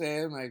know what I'm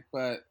saying? Like,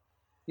 but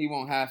he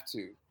won't have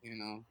to,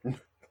 you know?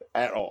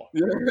 At all.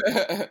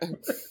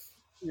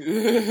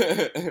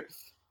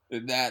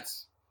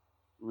 That's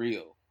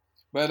real.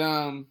 But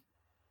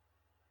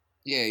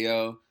yeah,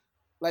 yo,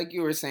 like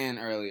you were saying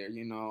earlier,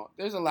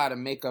 there's a lot of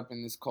makeup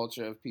in this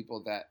culture of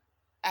people that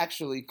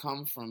actually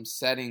come from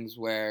settings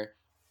where,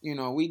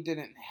 we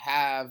didn't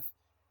have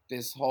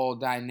this whole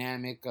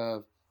dynamic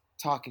of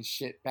talking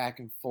shit back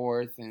and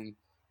forth and,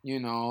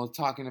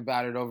 talking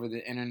about it over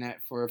the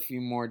internet for a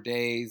few more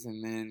days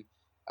and then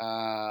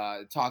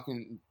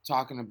talking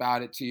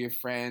about it to your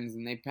friends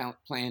and they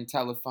playing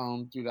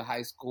telephone through the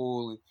high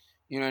school and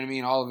you know what I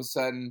mean? All of a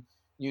sudden,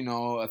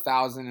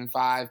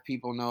 1,005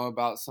 people know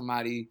about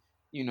somebody,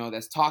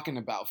 that's talking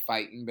about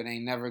fighting but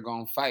ain't never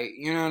gonna fight.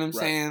 You know what I'm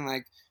saying?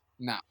 Like,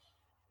 no.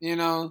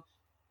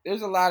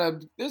 There's a lot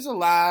of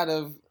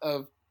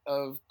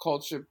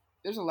culture.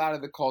 There's a lot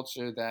of the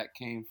culture that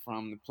came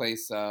from the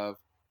place of,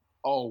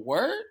 oh,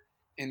 word,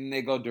 and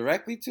they go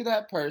directly to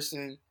that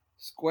person,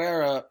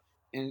 square up,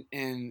 and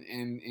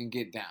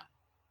get down.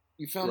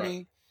 You feel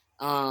me?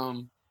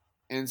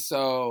 And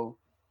so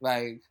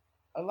like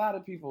a lot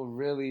of people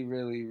really,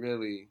 really,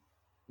 really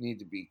need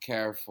to be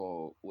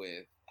careful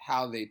with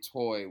how they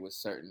toy with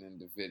certain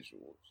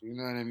individuals. You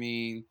know what I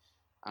mean?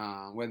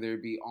 Whether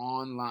it be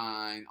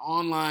online.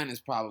 Online is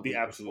probably the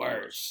absolute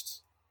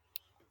worst.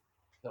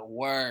 The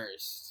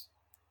worst.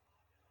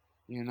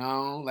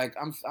 Like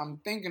I'm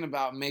thinking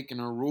about making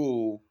a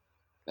rule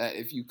that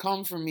if you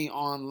come for me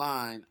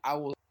online, I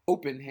will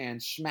open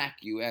hand smack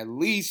you at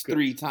least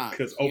 3 times.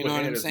 Because open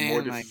hand is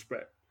more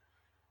disrespect.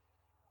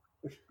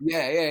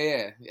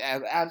 Yeah,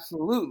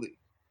 absolutely.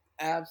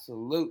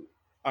 Absolutely.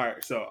 All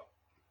right, so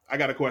I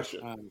got a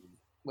question.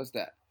 What's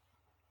that?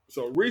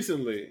 So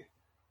recently,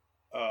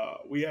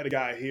 we had a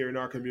guy here in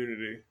our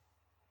community,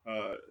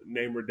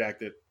 name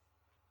redacted.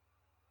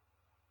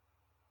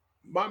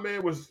 My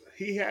man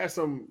he had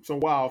some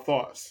wild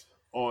thoughts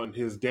on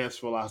his dance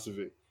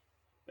philosophy,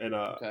 and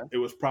it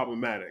was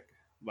problematic.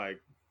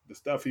 Like the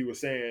stuff he was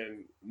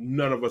saying,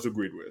 none of us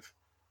agreed with,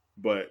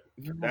 but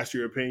that's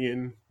your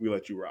opinion. We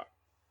let you rock.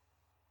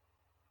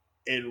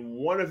 In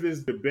one of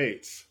his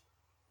debates,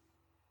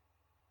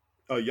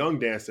 a young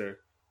dancer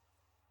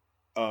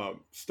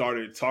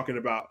started talking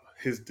about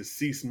his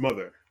deceased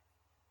mother.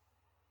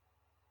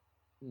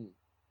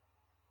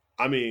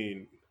 I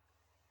mean,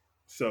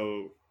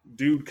 so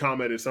dude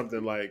commented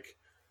something like,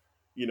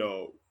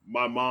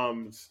 my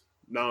mom's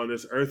not on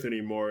this earth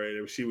anymore,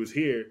 and if she was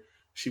here,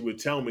 she would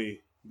tell me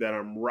that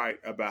I'm right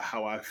about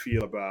how I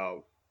feel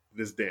about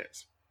this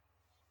dance.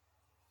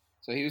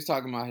 So he was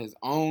talking about his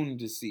own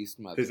deceased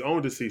mother. His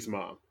own deceased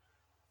mom.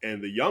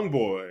 And the young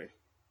boy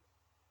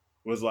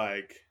was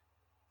like,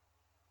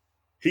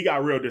 he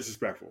got real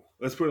disrespectful.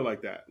 Let's put it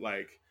like that.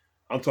 Like,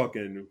 I'm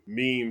talking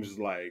memes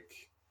like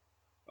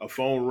a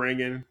phone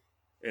ringing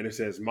and it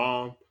says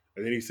mom.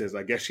 And then he says,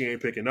 I guess she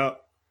ain't picking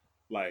up.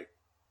 Like,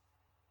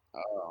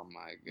 oh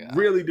my God.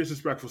 Really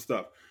disrespectful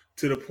stuff.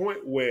 To the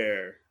point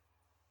where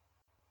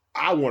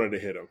I wanted to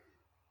hit him.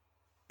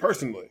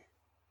 Personally.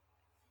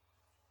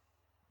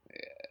 Yeah.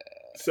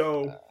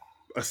 So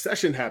a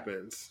session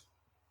happens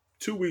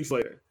 2 weeks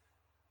later.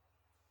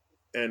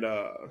 And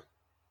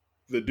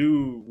the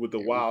dude with the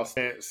wild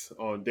stance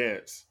on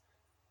dance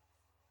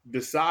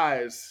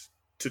decides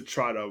to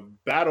try to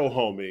battle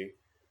homie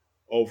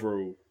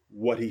over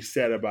what he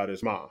said about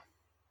his mom.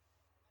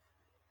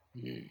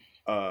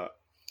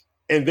 And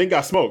then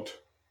got smoked.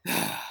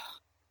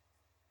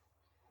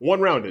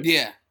 One rounded.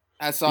 Yeah,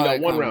 I saw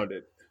that. One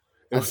rounded.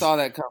 I saw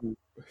that coming.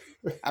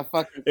 I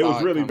fucking. It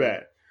was really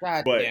bad.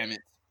 God damn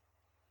it!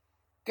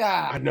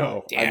 God, I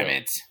know. Damn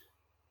it!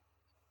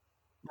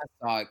 I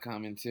saw it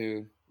coming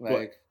too.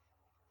 Like,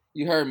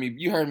 you heard me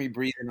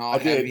breathing all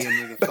heavy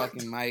into the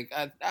fucking mic.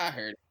 I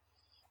heard it.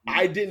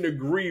 I didn't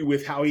agree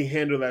with how he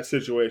handled that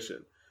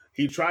situation.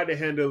 He tried to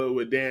handle it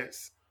with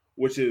dance,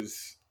 which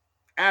is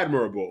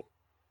admirable.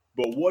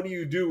 But what do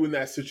you do in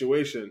that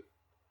situation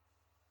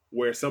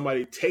where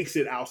somebody takes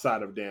it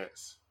outside of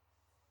dance?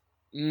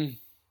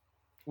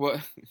 What?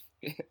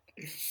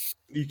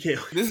 You can't.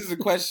 This is a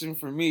question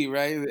for me,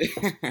 right?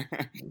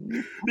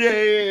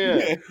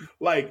 Yeah.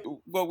 Like,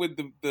 what would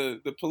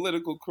the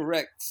political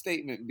correct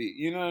statement be?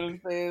 You know what I'm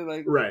saying?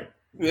 Like, right.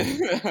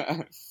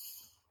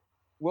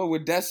 What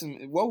would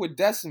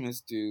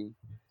Decimus do?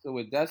 So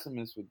what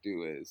Decimus would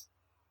do is,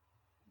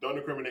 don't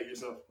incriminate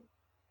yourself.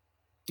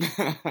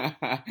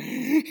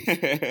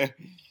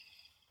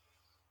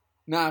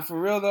 Nah, for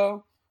real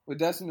though, what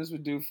Decimus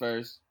would do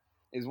first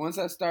is once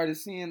I started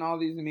seeing all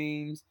these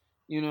memes,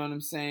 you know what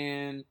I'm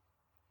saying?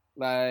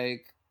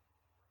 Like,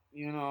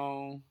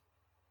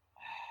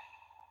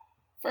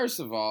 first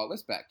of all,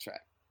 let's backtrack.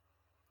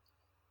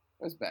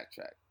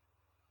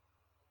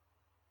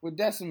 What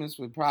Decimus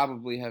would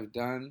probably have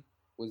done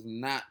was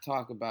not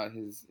talk about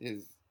his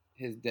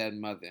dead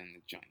mother in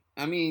the joint.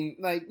 I mean,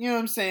 like, you know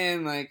what I'm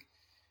saying? Like,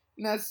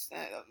 that's,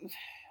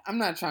 I'm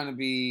not trying to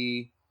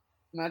be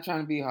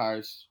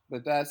harsh,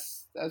 but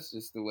that's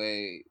just the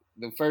way.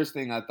 The first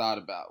thing I thought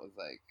about was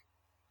like,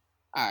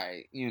 all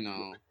right,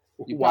 you're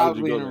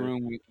probably in a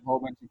room with a whole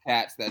bunch of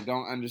cats that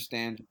don't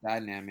understand the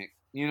dynamic.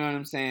 You know what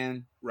I'm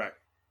saying? Right.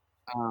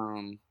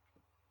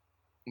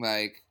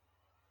 Like,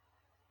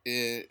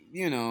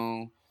 you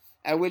know,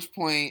 at which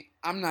point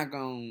I'm not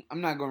gonna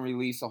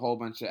release a whole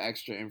bunch of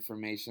extra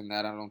information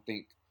that I don't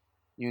think,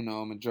 you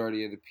know,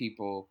 majority of the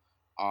people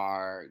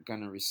are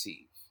gonna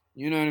receive.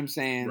 You know what I'm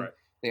saying? Right.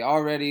 They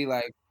already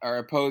like are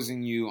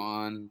opposing you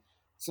on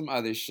some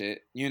other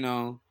shit, you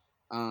know.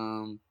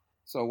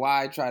 So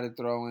why try to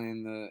throw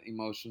in the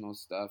emotional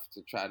stuff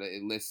to try to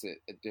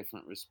elicit a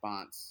different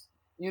response?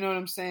 You know what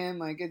I'm saying?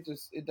 Like it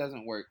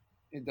doesn't work.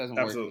 It doesn't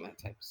Absolutely. work in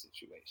that type of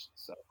situation.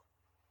 So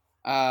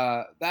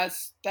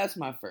that's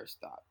my first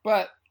thought.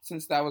 But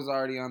since that was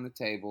already on the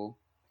table,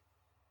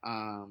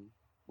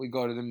 we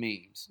go to the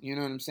memes. You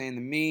know what I'm saying?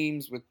 The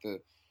memes with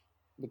the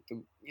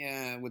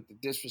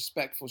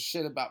disrespectful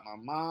shit about my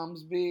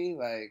mom's be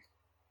like,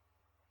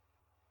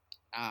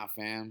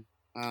 fam.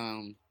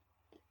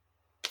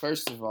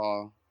 First of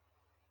all,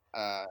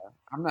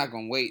 I'm not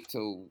gonna wait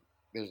till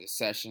there's a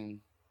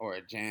session or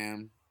a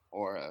jam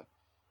or a,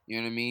 you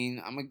know what I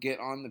mean? I'm gonna get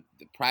on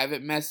the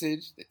private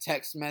message, the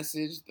text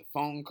message, the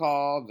phone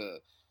call,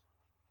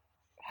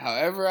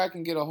 however I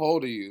can get a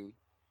hold of you,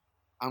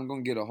 I'm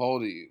gonna get a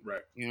hold of you.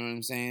 Right. You know what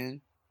I'm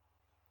saying?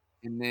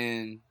 And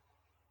then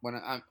when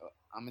I'm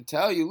gonna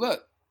tell you,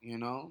 look, you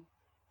know,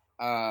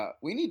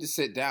 we need to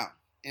sit down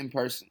in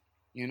person.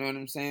 You know what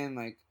I'm saying?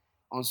 Like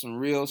on some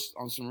real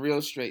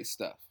straight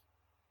stuff.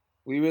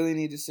 We really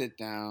need to sit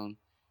down,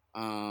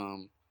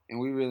 and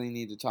we really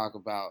need to talk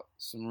about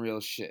some real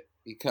shit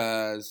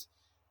because,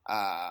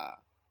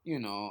 you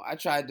know, I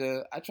tried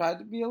to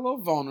be a little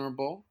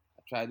vulnerable.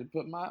 I tried to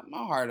put my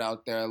heart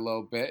out there a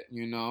little bit.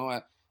 You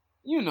know,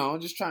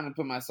 just trying to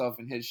put myself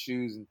in his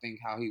shoes and think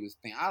how he was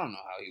thinking. I don't know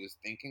how he was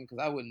thinking because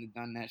I wouldn't have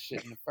done that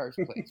shit in the first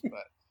place.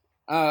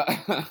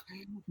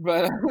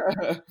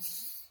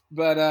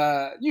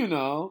 But you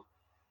know,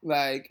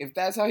 like if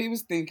that's how he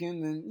was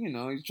thinking, then you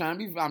know I'm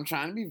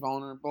trying to be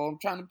vulnerable. I'm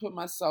trying to put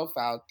myself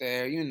out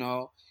there, you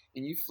know,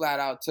 and you flat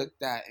out took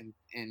that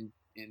and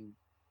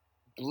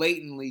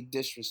blatantly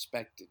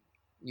disrespected me.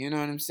 You know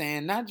what I'm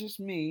saying? Not just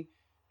me,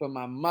 but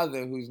my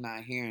mother who's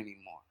not here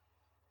anymore,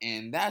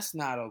 and that's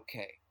not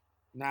okay,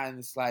 not in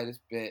the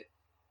slightest bit.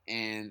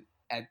 And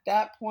at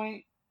that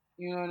point,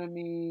 you know what I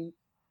mean?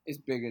 It's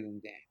bigger than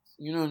dance.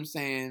 You know what I'm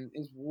saying?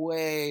 It's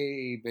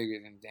way bigger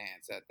than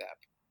dance at that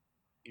point.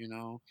 You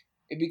know,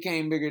 it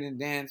became bigger than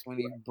dance when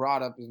he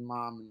brought up his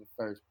mom in the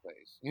first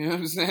place. You know what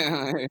I'm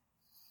saying? Like,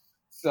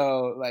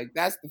 so, like,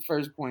 that's the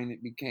first point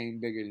it became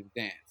bigger than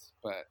dance.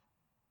 But,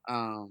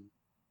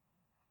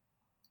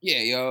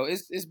 yeah, yo,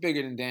 it's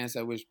bigger than dance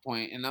at which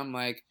point. And I'm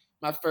like,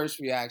 my first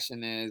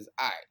reaction is,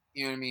 all right,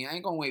 you know what I mean? I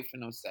ain't gonna wait for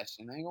no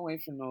session. I ain't gonna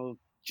wait for no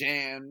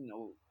jam,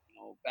 no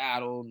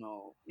battle,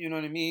 no, you know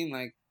what I mean?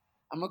 Like,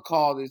 I'm gonna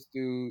call this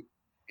dude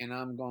and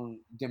I'm gonna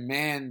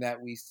demand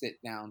that we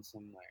sit down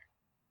somewhere.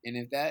 And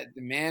if that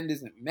demand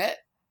isn't met,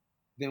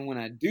 then when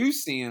I do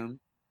see him,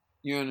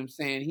 you know what I'm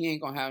saying, he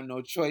ain't gonna have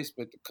no choice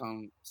but to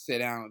come sit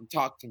down and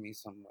talk to me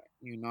somewhere,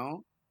 you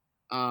know?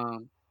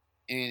 And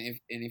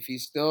if he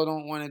still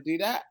don't want to do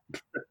that,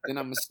 then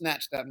I'm gonna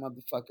snatch that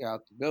motherfucker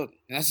out the building.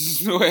 That's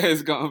just the way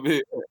it's gonna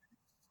be.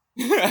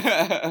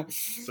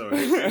 So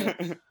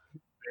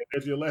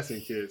there's your lesson,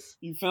 kids.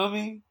 You feel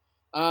me?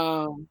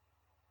 Don't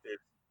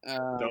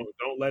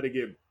let it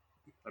get.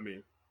 I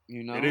mean,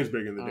 you know, it is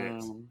bigger than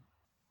dance.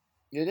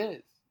 It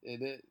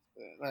is.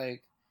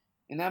 Like,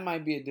 and that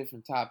might be a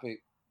different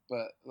topic,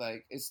 but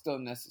like, it's still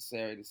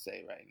necessary to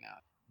say right now.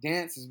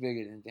 Dance is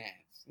bigger than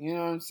dance. You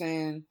know what I'm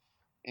saying?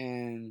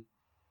 And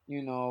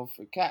you know,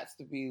 for cats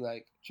to be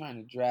like trying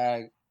to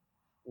drag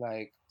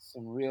like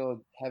some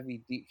real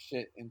heavy, deep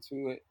shit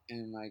into it,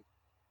 and like,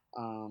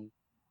 I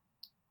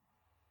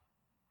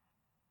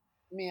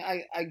mean,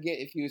 I get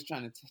if he was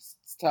trying to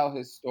tell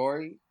his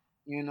story,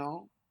 you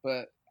know,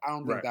 but I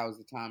don't think that was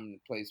the time and the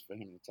place for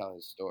him to tell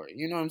his story.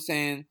 You know what I'm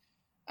saying?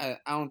 I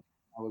don't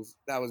think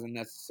that was a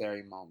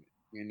necessary moment,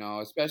 you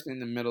know, especially in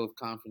the middle of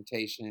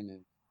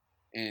confrontation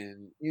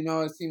and you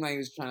know, it seemed like he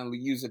was trying to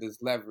use it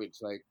as leverage,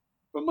 like,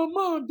 but my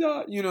mom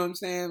died, you know what I'm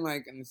saying?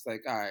 Like, and it's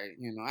like, all right,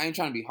 you know, I ain't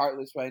trying to be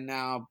heartless right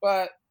now,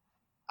 but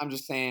I'm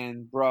just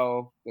saying,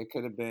 bro, there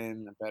could have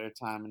been a better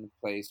time and a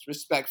place,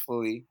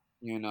 respectfully,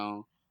 you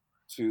know,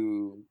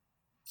 to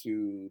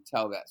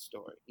tell that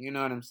story. You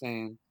know what I'm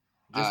saying?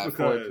 Just because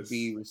for it to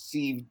be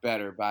received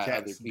better by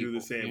other people. Do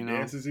the same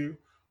dance as you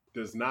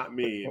does not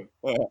mean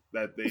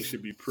that they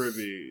should be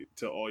privy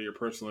to all your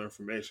personal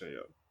information,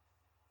 yo.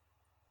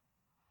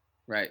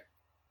 Right.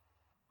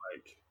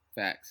 Like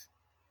facts.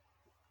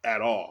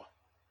 At all.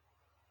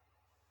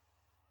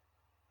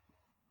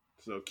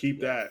 So keep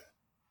that.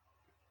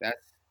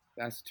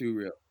 That's too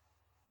real.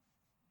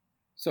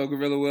 So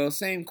Gorilla Will,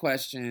 same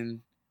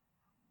question.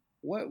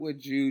 What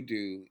would you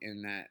do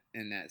in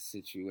that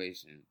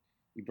situation?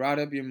 You brought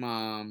up your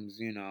mom's,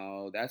 you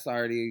know, that's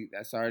already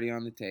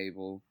on the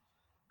table.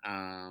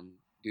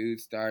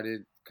 Dude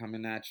started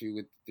coming at you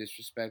with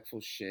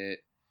disrespectful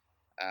shit.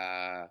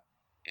 And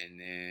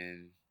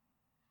then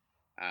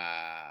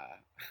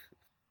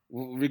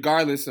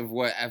regardless of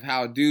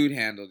how dude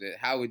handled it,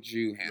 how would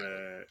you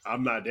handle it?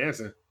 I'm not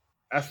dancing.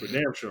 That's for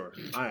damn sure.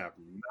 I am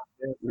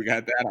not. We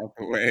got that out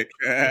the way.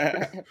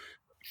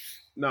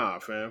 Nah,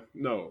 fam.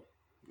 No.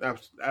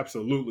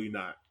 Absolutely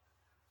not.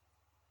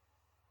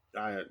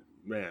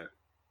 Man.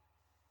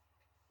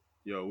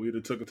 Yo, we'd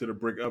have took him to the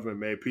brick oven and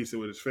made pizza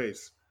with his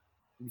face.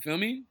 You feel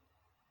me?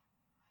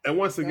 And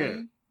once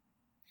again,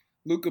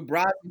 Luca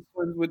Brasi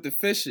swims with the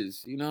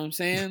fishes. You know what I'm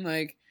saying?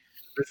 Like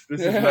this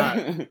is not.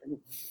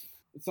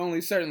 It's only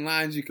certain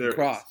lines you can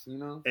cross. You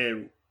know.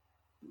 And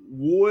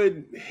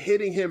would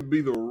hitting him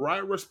be the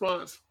right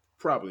response?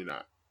 Probably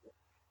not.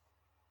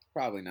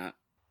 Probably not.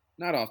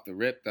 Not off the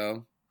rip,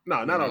 though.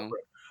 No, not off the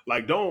rip.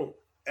 Like, don't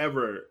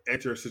ever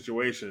enter a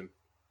situation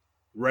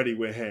ready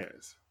with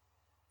hands.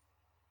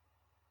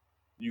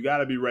 You got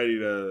to be ready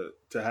to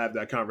have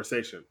that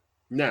conversation.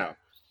 Now,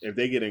 if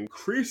they get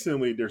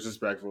increasingly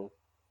disrespectful,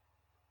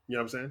 you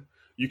know what I'm saying?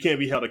 You can't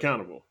be held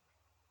accountable.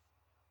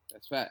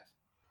 That's fact.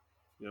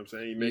 You know what I'm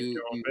saying? You make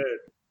your own bed.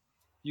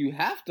 You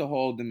have to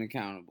hold them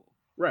accountable.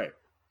 Right.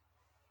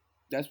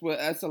 That's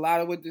a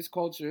lot of what this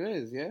culture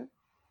is, yeah?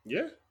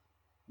 Yeah.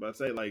 But I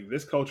say, like,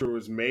 this culture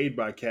was made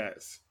by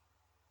cats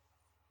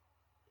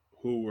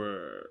who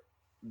were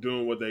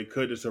doing what they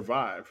could to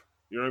survive.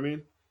 You know what I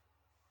mean?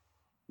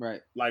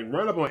 Right. Like,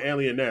 run up on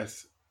Alien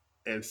Nest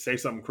and say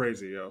something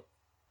crazy, yo.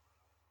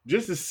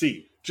 Just to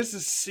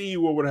see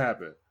what would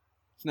happen.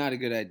 It's not a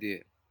good idea.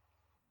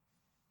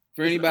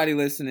 For anybody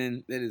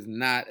listening, that is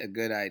not a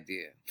good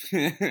idea.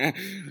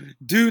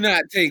 Do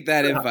not take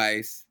that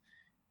advice.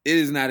 It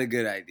is not a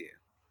good idea.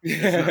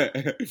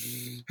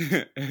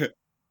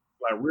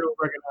 Like, real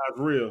recognize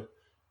real,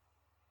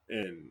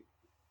 and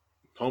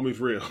homie's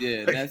real.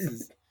 Yeah,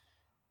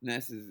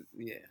 Ness is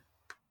yeah.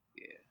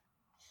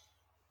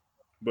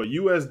 But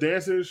U.S.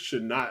 dancers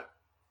should not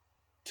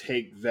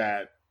take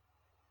that.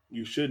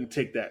 You shouldn't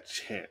take that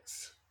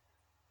chance.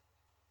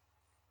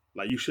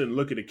 Like, you shouldn't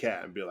look at a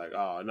cat and be like,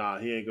 "Oh, nah,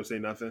 he ain't gonna say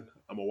nothing.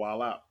 I'm gonna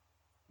wild out."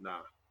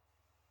 Nah,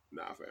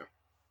 fam.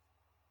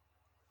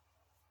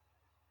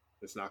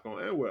 It's not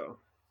gonna end well.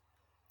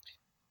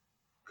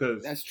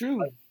 Because that's true.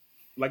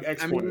 Like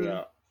X pointed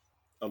out,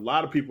 a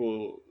lot of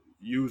people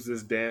use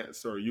this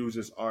dance or use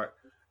this art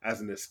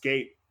as an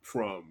escape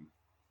from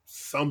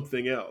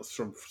something else,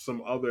 from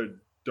some other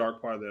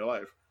dark part of their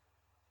life.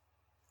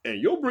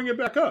 And you'll bring it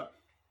back up.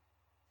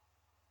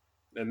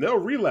 And they'll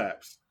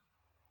relapse.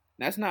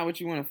 That's not what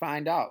you want to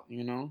find out,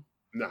 you know?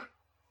 Nah.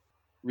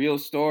 Real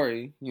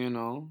story, you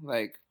know,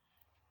 like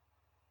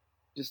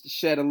just to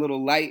shed a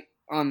little light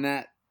on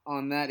that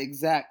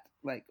exact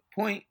like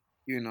point,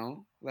 you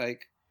know,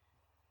 like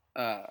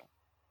a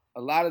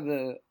lot of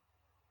the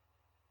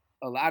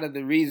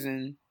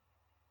reason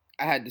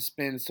I had to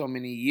spend so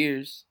many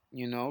years,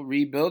 you know,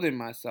 rebuilding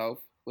myself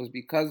was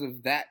because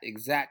of that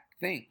exact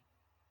thing.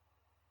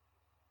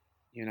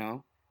 You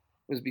know,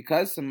 it was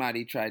because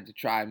somebody tried to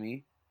try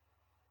me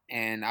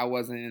and I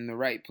wasn't in the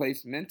right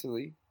place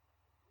mentally.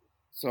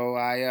 So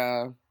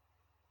I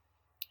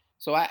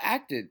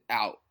acted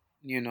out,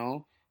 you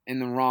know, in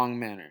the wrong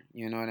manner.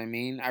 You know what I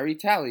mean? I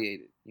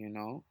retaliated, you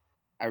know,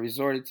 I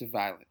resorted to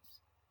violence.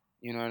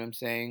 You know what I'm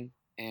saying?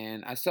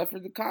 And I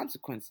suffered the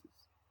consequences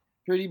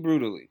pretty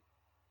brutally.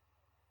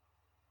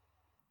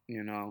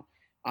 You know?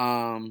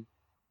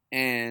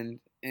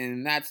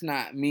 And that's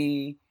not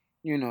me,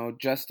 you know,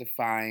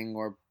 justifying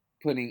or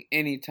putting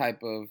any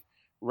type of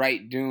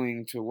right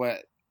doing to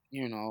what,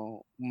 you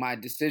know, my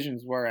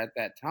decisions were at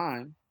that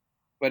time.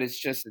 But it's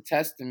just a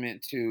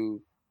testament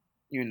to,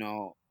 you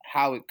know,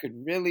 how it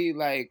could really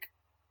like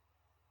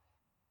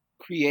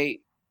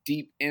create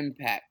deep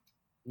impact,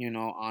 you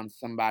know, on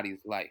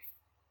somebody's life.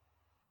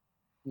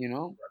 You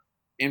know?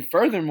 And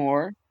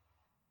furthermore,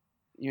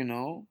 you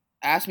know,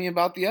 ask me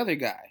about the other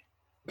guy.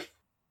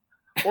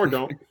 Or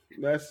don't.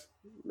 That's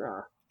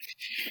nah.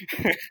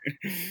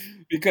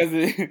 because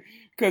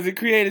it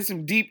created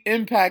some deep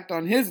impact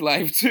on his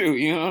life too,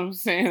 you know what I'm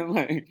saying?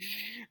 Like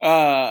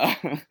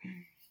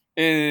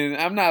and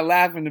I'm not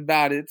laughing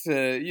about it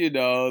to, you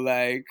know,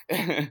 like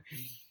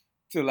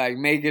to like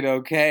make it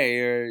okay,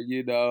 or,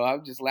 you know,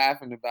 I'm just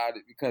laughing about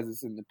it because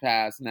it's in the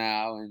past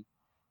now, and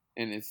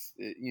it's,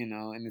 you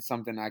know, and it's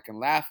something I can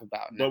laugh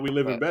about now. But we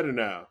living better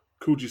now.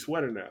 Coochie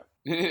sweater now.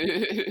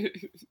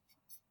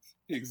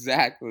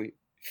 Exactly.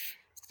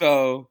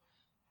 So,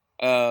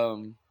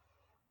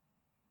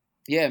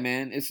 yeah,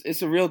 man,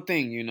 it's a real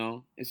thing, you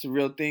know. It's a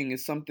real thing.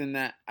 It's something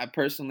that I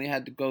personally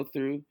had to go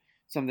through,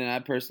 something I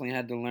personally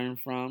had to learn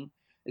from.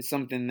 It's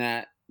something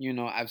that, you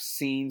know, I've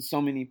seen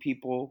so many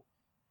people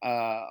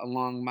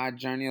along my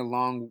journey,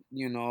 along,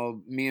 you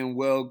know, me and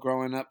Will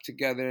growing up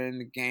together in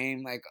the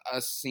game, like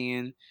us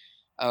seeing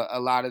a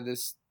lot of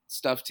this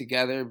stuff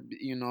together,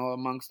 you know,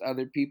 amongst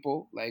other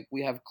people. Like,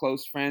 we have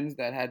close friends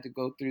that had to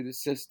go through the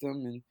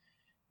system, and,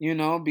 you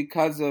know,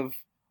 because of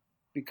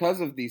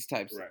these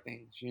types of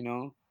things, you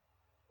know.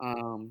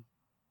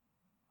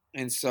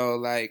 And so,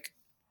 like,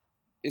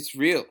 it's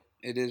real.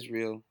 It is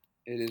real.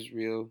 It is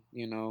real.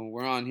 You know,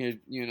 we're on here,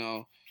 you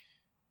know,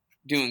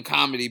 doing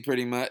comedy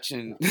pretty much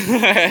and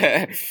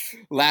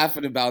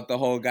laughing about the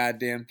whole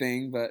goddamn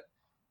thing, but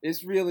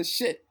it's real as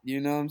shit. You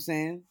know what I'm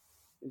saying?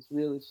 It's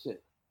real as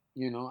shit.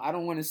 You know, I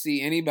don't want to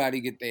see anybody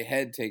get their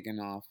head taken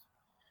off.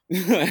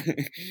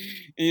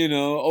 You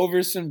know,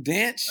 over some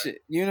dance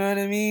shit. You know what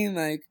I mean?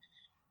 Like,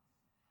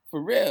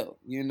 for real,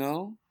 you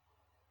know?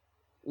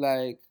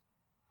 Like,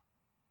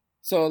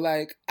 so,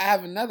 like, I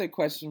have another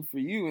question for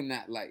you in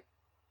that, like,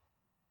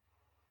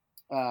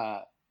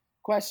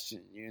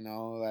 question, you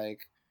know?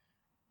 Like,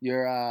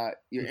 you're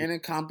in a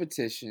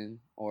competition,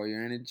 or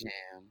you're in a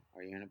jam,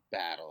 or you're in a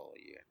battle,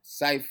 you're in a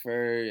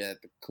cypher, you're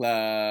at the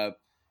club.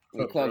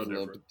 The club's a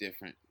little bit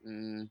different.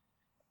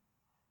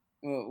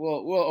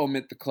 We'll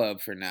omit the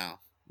club for now.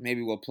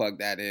 Maybe we'll plug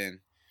that in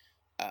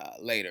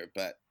later.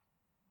 But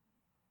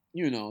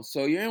you know,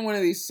 so you're in one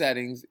of these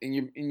settings,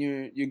 and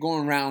you're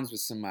going rounds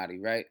with somebody,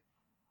 right?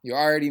 You're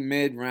already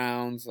mid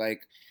rounds.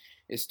 Like,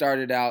 it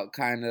started out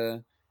kind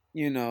of,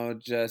 you know,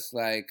 just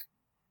like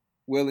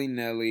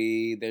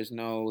willy-nilly. There's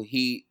no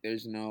heat,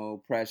 there's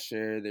no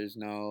pressure, there's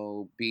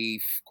no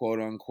beef, quote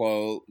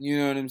unquote. You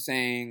know what I'm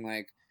saying?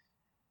 Like,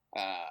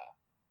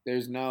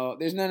 there's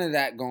none of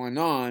that going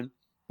on.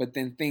 But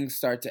then things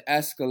start to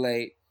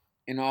escalate,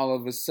 and all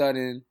of a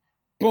sudden,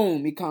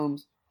 boom, he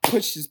comes,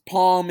 push his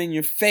palm in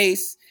your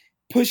face,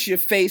 push your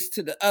face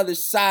to the other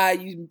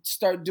side. You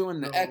start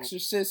doing the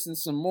Exorcist and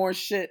some more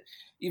shit,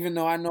 even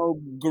though I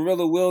know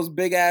Gorilla Will's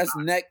big ass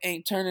neck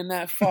ain't turning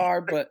that far,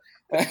 but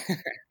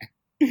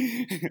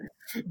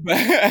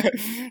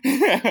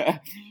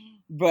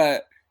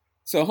but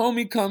so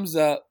homie comes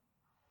up,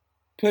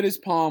 put his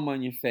palm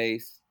on your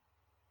face,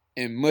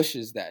 and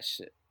mushes that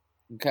shit.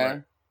 Okay?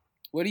 Right.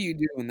 What do you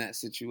do in that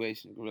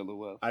situation, Gorilla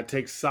Will? I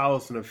take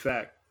solace in the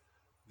fact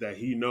that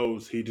he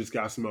knows he just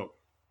got smoked.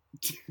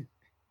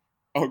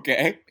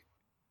 Okay.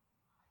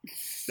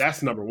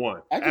 That's number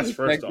one. I can That's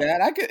first off.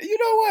 That. I could. You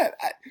know what?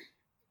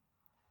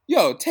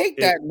 Take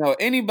that note.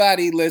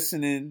 Anybody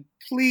listening,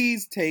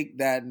 please take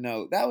that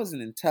note. That was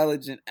an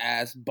intelligent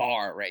ass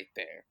bar right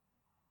there.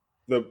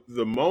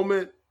 The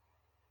moment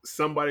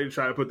somebody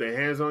try to put their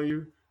hands on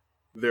you,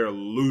 they're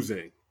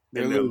losing.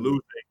 They're losing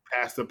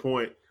past the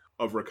point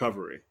of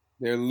recovery.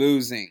 They're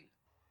losing.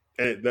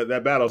 And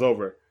that battle's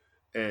over.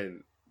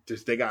 And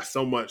just they got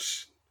so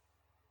much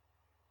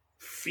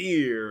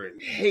fear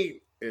and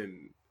hate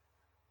and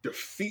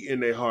defeat in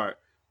their heart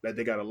that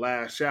they got to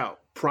lash out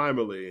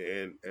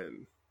primally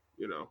and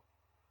you know.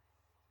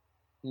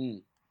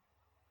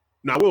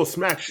 Now, we'll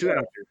smack shit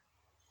out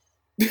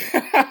you.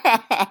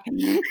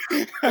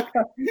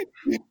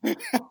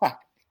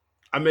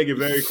 I make it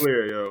very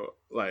clear, yo.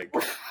 Like...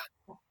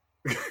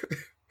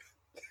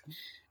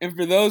 And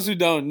for those who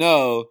don't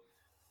know,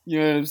 you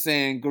know what I'm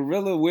saying,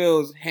 Gorilla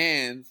Will's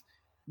hands,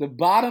 the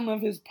bottom of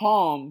his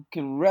palm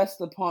can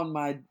rest upon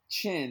my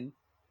chin,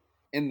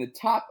 and the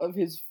top of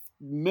his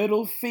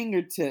middle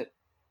fingertip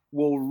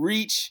will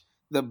reach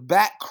the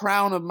back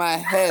crown of my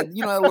head.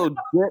 You know that little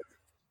dip?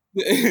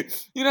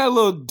 You know that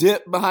little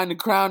dip behind the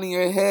crown of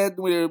your head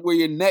where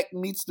your neck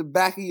meets the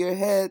back of your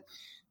head?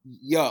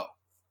 Yo,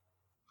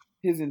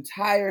 his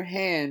entire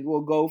hand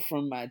will go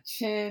from my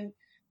chin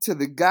to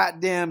the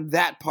goddamn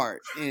that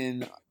part,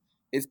 and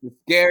it's the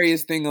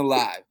scariest thing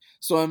alive.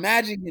 So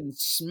imagine getting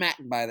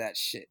smacked by that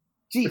shit.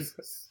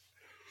 Jesus.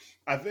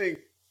 I think,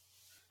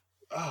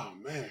 oh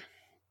man,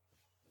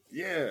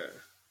 yeah.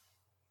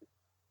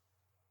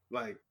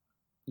 Like,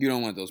 you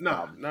don't want those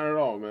problems. Not at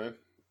all, man.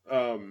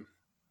 You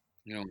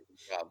don't want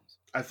those problems.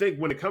 I think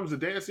when it comes to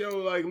dance, yo,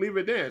 like, leave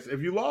it dance.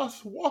 If you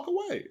lost, walk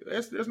away.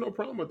 There's no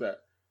problem with that.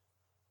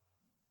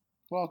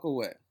 Walk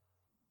away.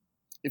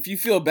 If you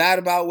feel bad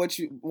about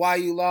why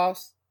you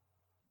lost,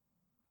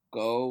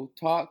 go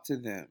talk to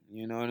them.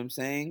 You know what I'm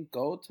saying?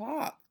 Go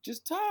talk.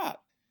 Just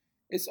talk.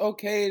 It's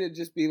okay to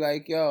just be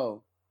like,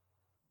 yo,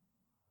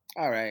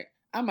 all right,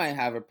 I might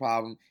have a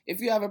problem. If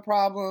you have a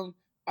problem,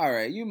 all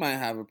right, you might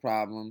have a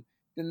problem.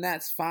 Then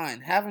that's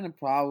fine. Having a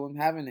problem,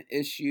 having an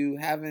issue,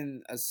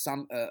 having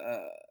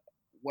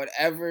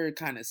whatever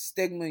kind of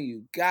stigma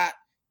you got,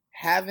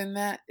 having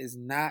that is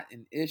not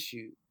an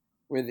issue.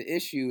 Where the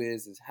issue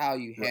is how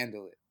you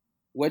handle it.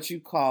 What you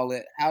call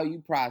it, how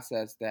you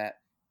process that,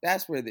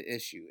 that's where the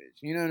issue is.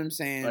 You know what I'm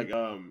saying? Like,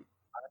 in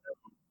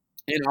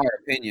our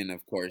opinion,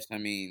 of course. I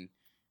mean,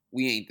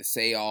 we ain't the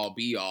say all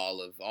be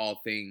all of all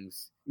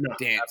things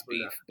dance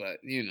beef, but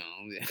you know,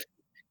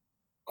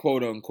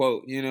 quote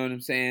unquote, you know what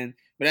I'm saying?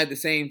 But at the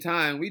same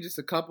time, we just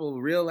a couple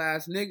of real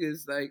ass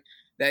niggas like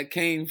that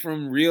came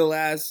from real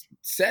ass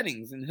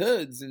settings and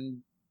hoods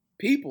and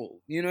people.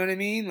 You know what I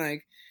mean?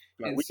 Like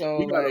and we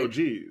got like,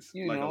 OGs.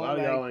 Like a lot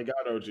of y'all ain't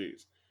got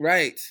OGs.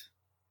 Right.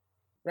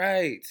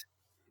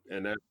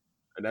 And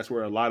that's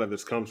where a lot of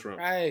this comes from.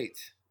 Right.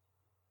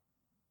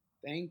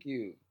 Thank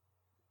you.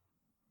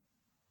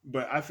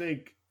 But I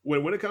think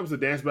when it comes to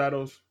dance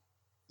battles,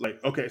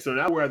 like, okay, so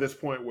now we're at this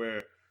point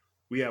where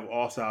we have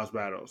all styles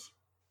battles.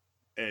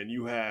 And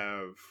you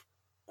have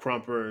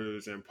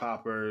crumpers and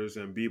poppers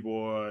and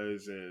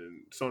b-boys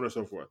and so on and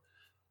so forth.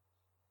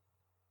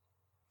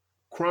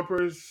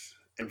 Crumpers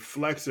and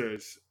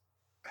flexors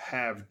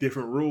have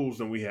different rules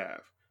than we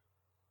have.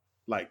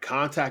 Like,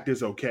 contact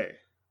is okay.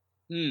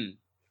 You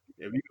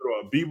If you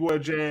go to a B-boy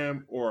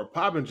jam or a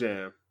poppin'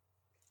 jam,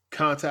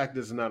 contact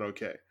is not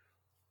okay.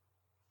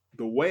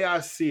 The way I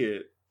see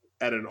it,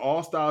 at an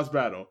all-styles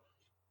battle,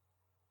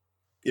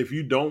 if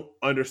you don't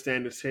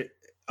understand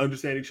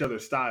each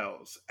other's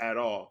styles at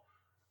all,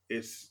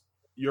 it's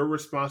your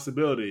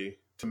responsibility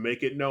to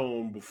make it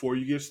known before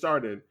you get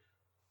started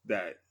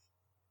that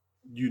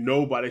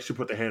nobody should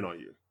put their hand on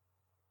you.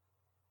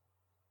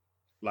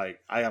 Like,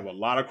 I have a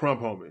lot of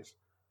crump homies,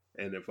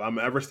 and if I'm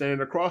ever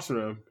standing across from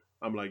them,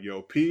 I'm like,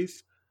 yo,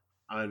 peace.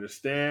 I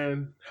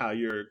understand how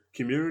your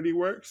community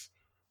works,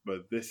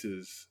 but this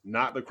is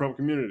not the crump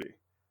community.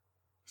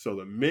 So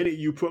the minute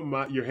you put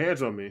your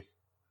hands on me,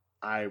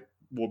 I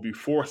will be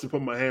forced to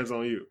put my hands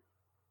on you.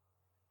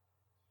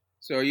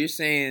 So you're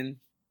saying,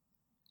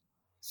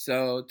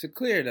 so to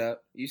clear it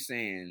up, you're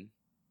saying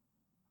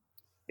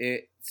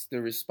it's the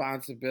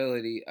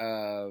responsibility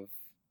of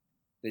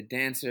the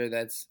dancer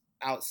that's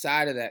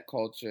outside of that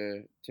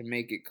culture to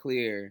make it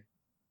clear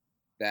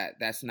that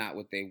that's not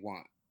what they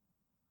want.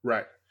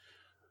 Right.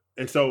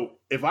 And so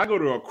if I go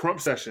to a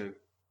crump session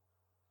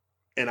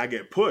and I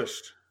get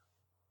pushed,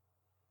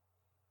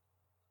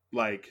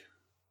 like,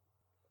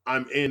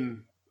 I'm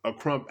in a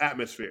crump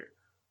atmosphere.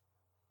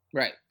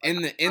 Right.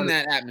 In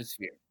that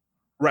atmosphere.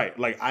 Right.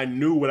 Like, I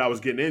knew what I was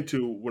getting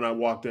into when I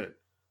walked in.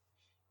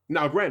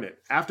 Now, granted,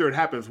 after it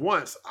happens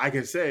once, I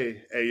can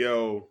say, hey,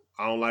 yo,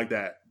 I don't like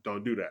that.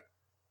 Don't do that.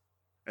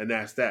 And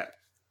that's that.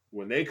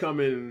 When they come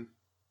in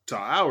to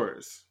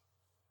ours,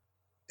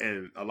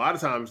 and a lot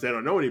of times they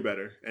don't know any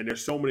better, and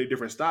there's so many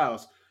different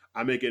styles,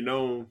 I make it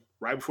known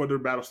right before the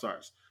battle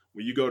starts.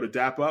 When you go to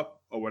dap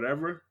up or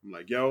whatever, I'm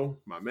like, yo,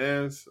 my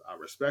mans, I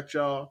respect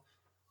y'all,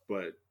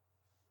 but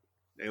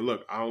hey,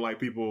 look, I don't like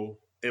people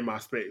in my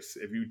space.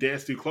 If you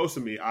dance too close to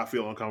me, I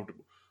feel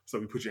uncomfortable. So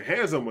if you put your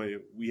hands on me,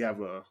 we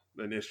have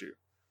an issue.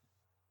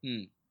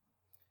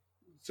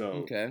 So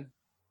okay.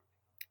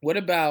 What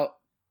about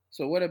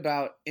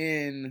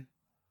in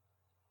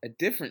a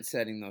different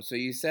setting though? So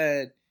you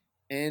said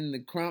in the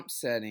crump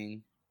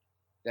setting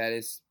that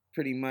is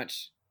pretty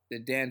much the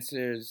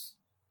dancer's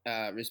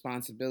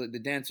responsibility. The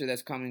dancer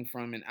that's coming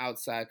from an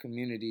outside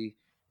community,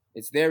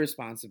 it's their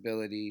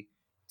responsibility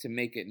to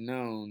make it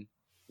known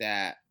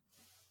that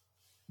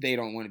they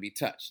don't want to be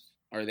touched,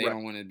 or they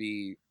don't want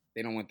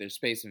their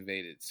space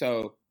invaded.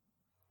 So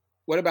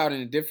what about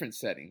in a different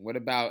setting? What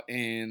about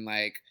in,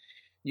 like,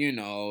 you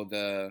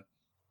know,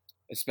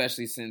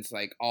 especially since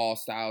like all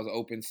styles,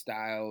 open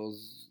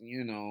styles,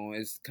 you know,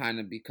 is kind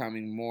of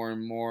becoming more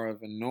and more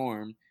of a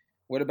norm.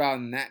 What about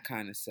in that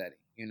kind of setting?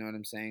 You know what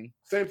I'm saying?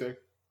 Same thing.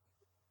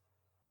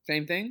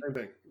 Same thing? Same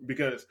thing.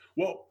 Because,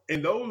 well,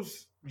 in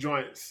those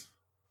joints,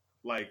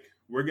 like,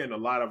 we're getting a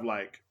lot of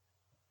like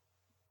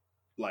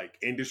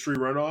industry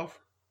runoff.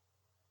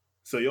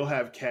 So you'll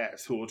have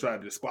cats who will try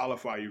to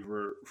disqualify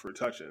you for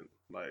touching.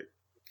 Like,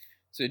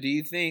 so do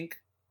you think,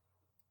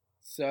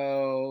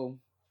 so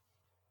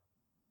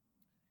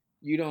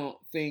you don't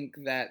think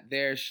that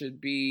there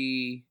should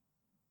be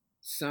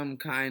some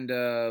kind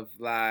of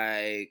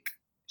like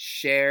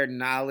shared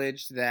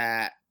knowledge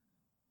that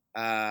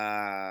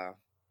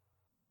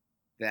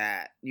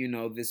you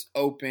know, this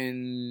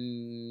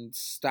open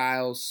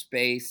style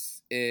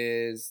space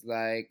is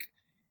like,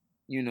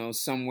 you know,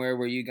 somewhere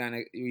where you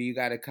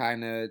gotta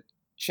kind of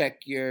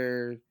check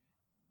your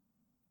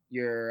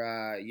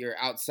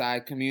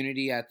outside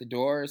community at the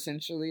door,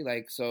 essentially?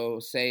 Like, so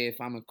say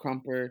if I'm a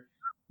crumper,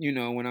 you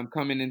know, when I'm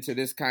coming into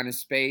this kind of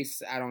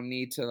space, I don't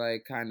need to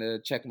like kind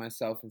of check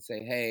myself and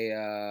say, hey,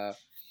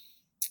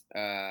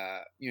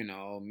 you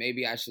know,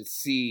 maybe I should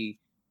see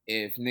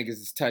if niggas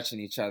is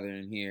touching each other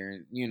in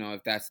here, you know,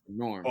 if that's the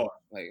norm. Oh.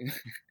 Like,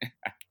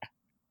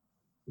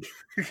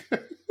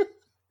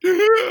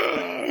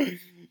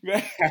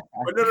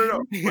 but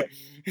no. But,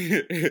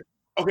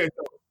 okay,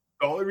 so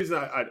the only reason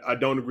I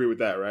don't agree with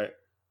that, right,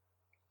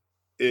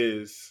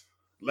 is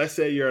let's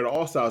say you're at an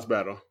all-styles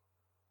battle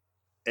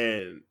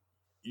and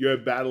you're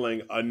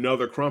battling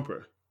another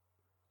crumper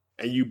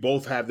and you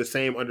both have the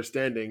same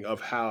understanding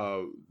of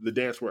how the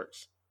dance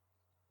works.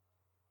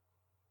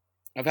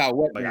 Of how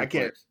what? Like, I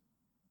can't. Works?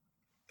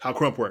 How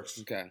crump works.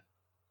 Okay.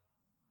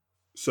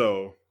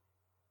 So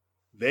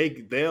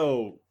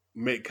they'll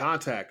make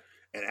contact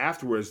and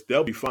afterwards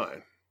they'll be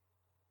fine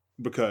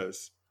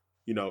because,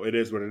 you know, it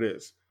is what it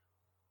is.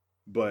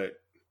 But,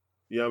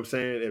 you know what I'm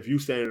saying? If you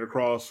standing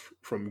across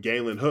from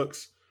Galen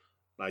Hooks,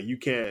 like, you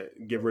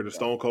can't give her the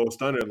Stone Cold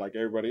Stunner like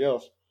everybody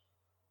else.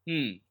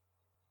 And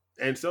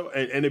so,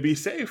 and to be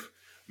safe,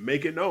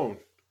 make it known.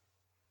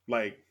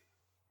 Like,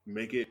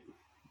 make it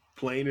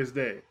plain as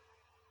day.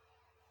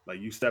 Like,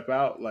 you step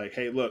out, like,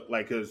 hey, look,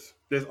 like, because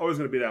there's always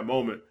going to be that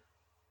moment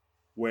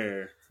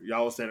where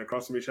y'all will stand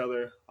across from each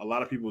other. A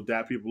lot of people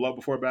dap people up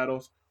before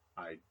battles.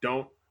 I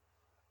don't.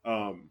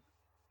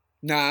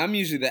 Nah, I'm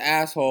usually the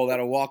asshole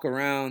that'll walk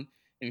around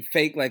and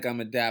fake like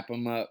I'm a dap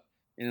them up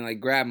and like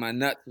grab my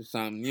nuts or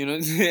something. You know what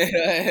I'm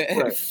saying?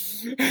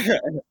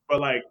 Right. But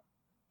like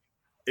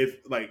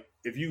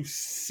if you've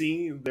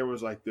seen there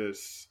was like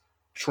this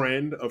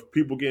trend of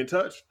people getting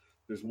touched,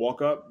 just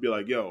walk up, be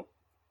like, yo,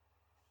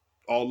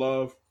 all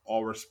love,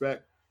 all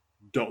respect,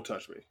 don't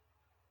touch me.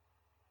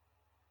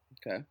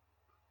 Okay.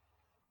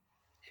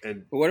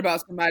 And but what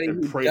about somebody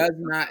who is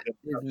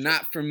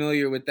not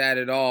familiar with that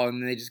at all,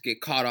 and they just get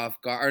caught off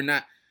guard, or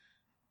not?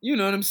 You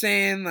know what I'm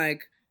saying?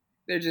 Like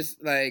they're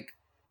just like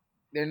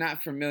they're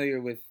not familiar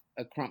with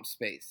a crump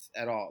space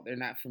at all. They're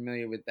not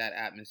familiar with that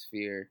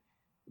atmosphere,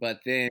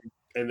 but they're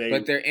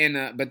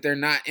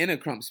not in a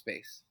crump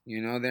space.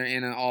 You know, they're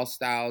in all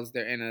styles.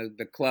 They're in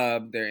the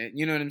club. They're in,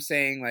 you know what I'm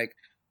saying, like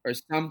or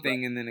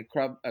something, right. And then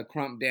a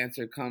crump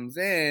dancer comes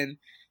in,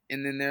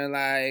 and then they're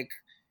like,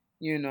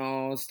 you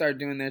know, start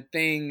doing their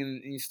thing,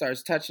 and he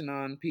starts touching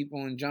on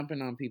people and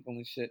jumping on people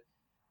and shit,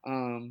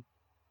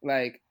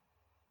 like,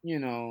 you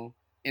know.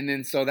 And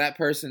then so that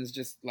person's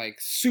just like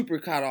super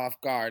caught off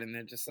guard, and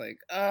they're just like,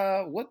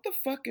 what the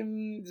fuck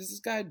is this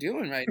guy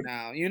doing right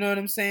now? You know what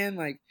I'm saying?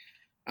 Like,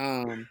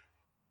 and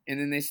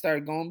then they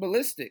start going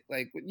ballistic,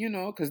 like, you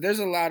know, because there's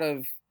a lot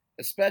of,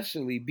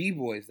 especially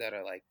b-boys that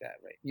are like that,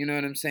 right? You know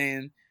what I'm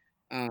saying?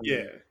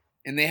 Yeah.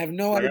 And they have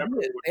no idea.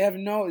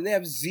 They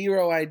have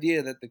zero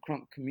idea that the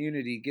crump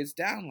community gets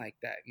down like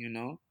that, you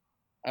know?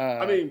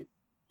 I mean,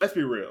 let's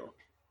be real.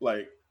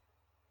 Like,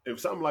 if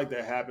something like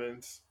that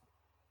happens,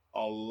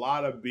 a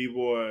lot of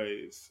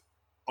b-boys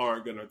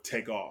aren't gonna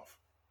take off.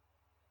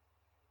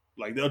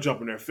 Like they'll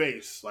jump in their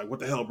face, like, what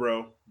the hell,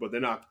 bro? But they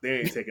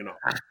ain't taking off.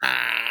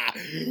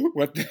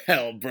 What the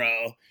hell,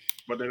 bro?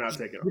 But they're not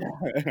taking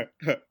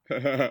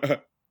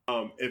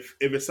off. If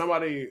it's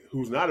somebody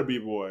who's not a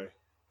b-boy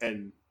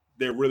and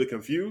they're really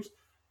confused,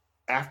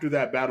 after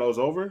that battle is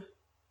over,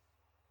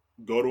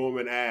 go to them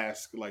and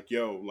ask, like,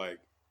 yo, like,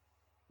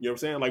 you know what I'm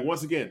saying? Like,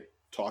 once again,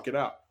 talk it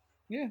out.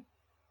 Yeah.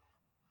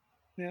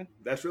 Yeah.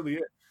 That's really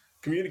it.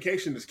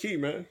 Communication is key,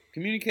 man.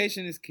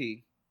 Communication is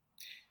key.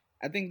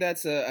 I think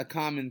that's a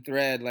common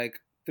thread, like,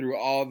 through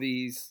all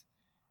these,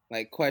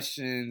 like,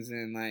 questions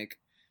and, like,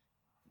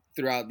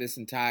 throughout this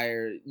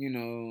entire, you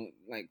know,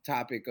 like,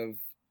 topic of,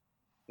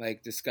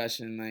 like,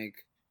 discussion.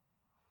 Like,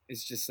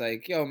 it's just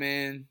like, yo,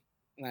 man,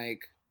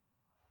 like,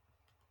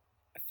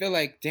 I feel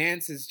like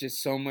dance is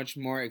just so much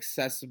more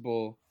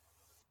accessible,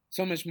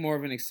 so much more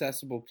of an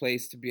accessible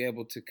place to be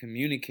able to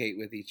communicate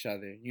with each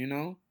other, you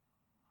know?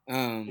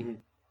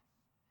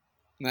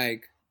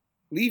 Like,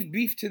 leave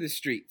beef to the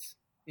streets,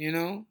 you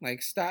know?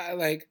 Like, stop,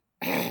 like,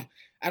 I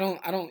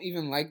don't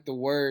even like the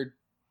word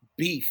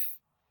beef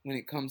when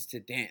it comes to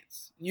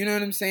dance. You know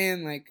what I'm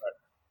saying? Like,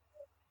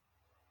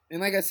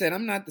 and like I said,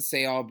 I'm not the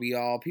say all be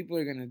all. People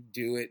are going to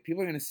do it.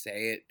 People are going to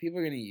say it. People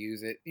are going to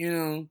use it, you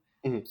know?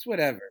 It's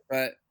whatever.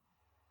 But,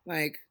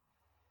 like,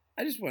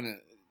 I just want to,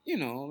 you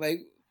know,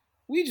 like,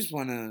 we just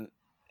want to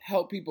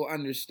help people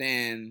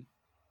understand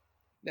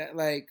that,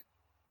 like,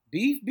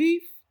 beef,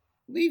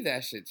 leave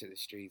that shit to the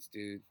streets,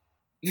 dude.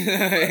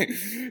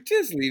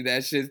 Just leave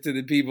that shit to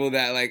the people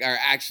that, like, are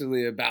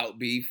actually about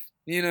beef.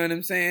 You know what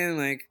I'm saying?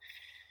 Like,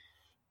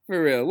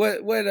 for real.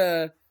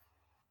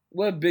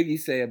 What Biggie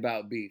say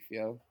about beef,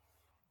 yo?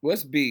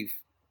 What's beef?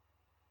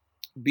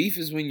 Beef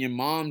is when your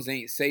moms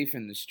ain't safe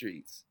in the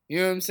streets. You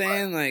know what I'm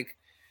saying? Like,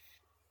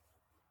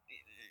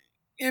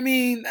 I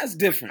mean, that's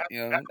different,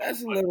 yo.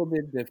 That's a little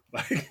bit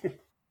different.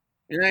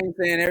 You know what I'm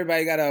saying?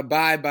 Everybody got to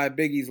abide by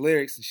Biggie's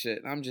lyrics and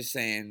shit. I'm just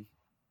saying,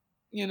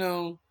 you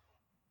know,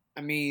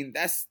 I mean,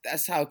 that's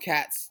how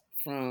cats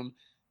from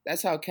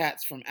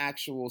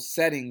actual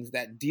settings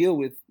that deal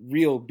with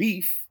real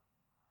beef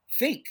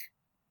think.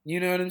 You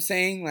know what I'm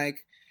saying?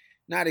 Like,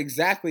 not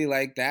exactly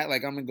like that.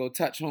 Like, I'm going to go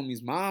touch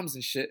homies' moms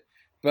and shit.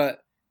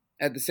 But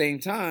at the same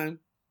time,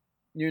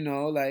 you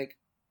know, like,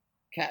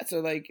 cats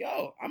are like,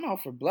 yo, I'm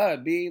out for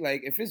blood, B.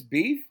 Like, if it's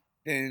beef,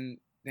 then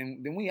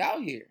we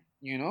out here.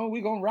 You know,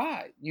 we gonna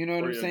ride. You know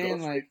what I'm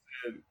saying? Like,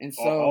 and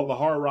so all the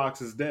hard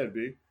rocks is dead,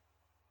 B.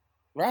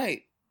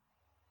 Right.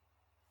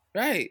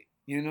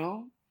 You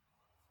know,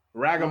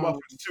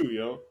 ragamuffins too,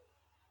 yo.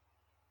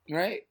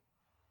 Right.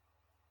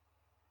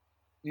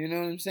 You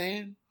know what I'm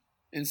saying?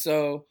 And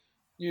so,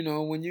 you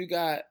know, when you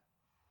got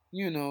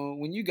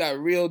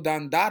real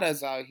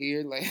dandadas out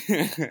here, like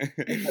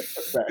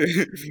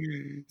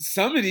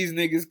some of these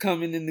niggas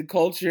coming in the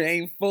culture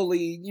ain't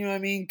fully, you know what I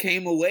mean,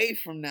 came away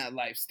from that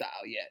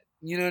lifestyle yet.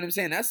 You know what I'm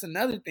saying? That's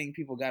another thing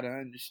people got to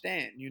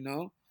understand, you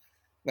know?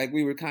 Like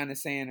we were kind of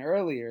saying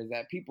earlier,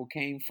 that people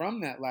came from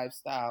that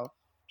lifestyle,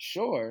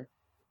 sure,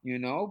 you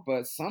know,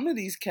 but some of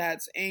these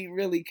cats ain't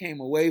really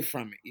came away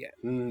from it yet.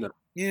 No.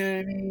 You know what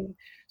I mean?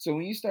 So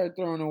when you start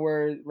throwing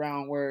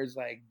around words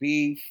like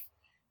beef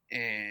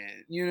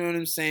and, you know what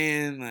I'm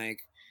saying, like,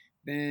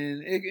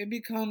 then it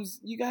becomes,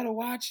 you got to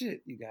watch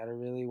it. You got to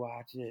really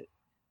watch it.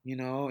 You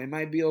know, it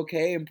might be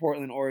okay in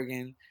Portland,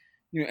 Oregon,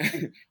 you know,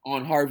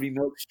 on Harvey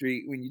Milk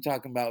Street when you're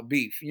talking about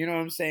beef. You know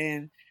what I'm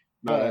saying?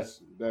 No, that's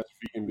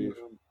vegan beef.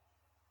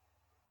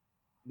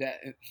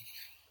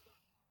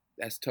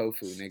 That's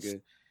tofu,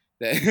 nigga.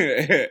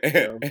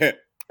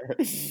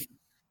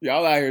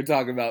 Y'all out here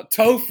talking about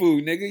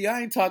tofu, nigga. Y'all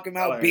ain't talking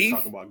about beef.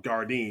 Talking about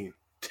Gardein,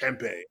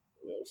 tempeh.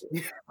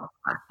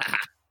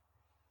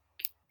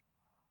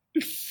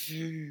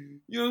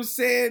 You know what I'm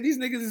saying? These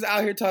niggas is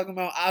out here talking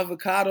about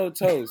avocado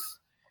toast.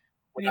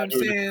 You know what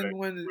I'm saying?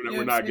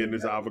 We're not getting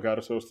this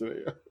avocado toast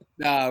today.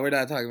 Nah, we're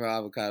not talking about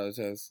avocado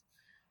toast.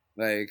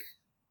 Like,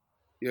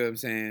 you know what I'm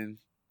saying?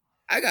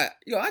 I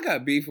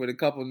got beef with a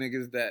couple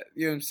niggas that,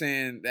 you know what I'm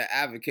saying, that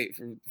advocate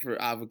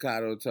for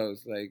avocado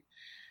toast. Like,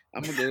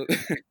 I'm gonna go.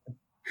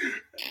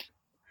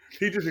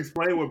 He just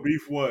explained what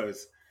beef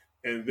was,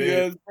 and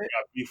then got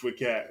beef with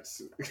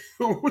cats.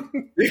 You want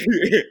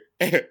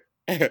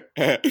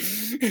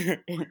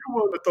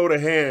to throw the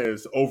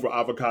hands over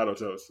avocado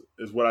toast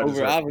is what I just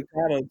heard. Over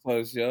avocado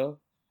toast, yo.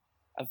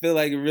 I feel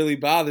like it really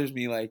bothers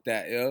me like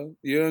that, yo.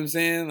 You know what I'm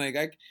saying?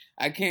 Like,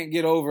 I can't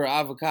get over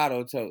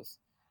avocado toast.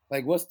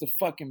 Like, what's the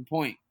fucking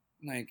point?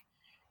 Like,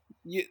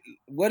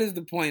 what is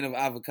the point of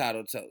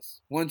avocado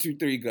toast? 1, 2,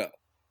 3, go.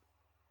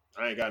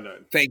 I ain't got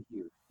nothing. Thank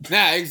you.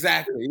 Nah,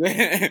 exactly. You know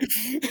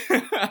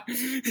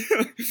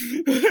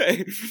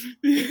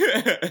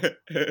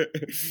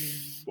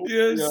what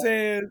I'm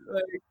saying?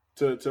 Like,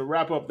 to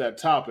wrap up that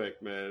topic,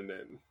 man,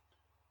 and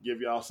give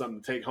y'all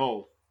something to take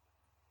home.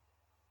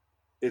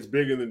 It's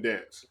bigger than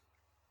dance.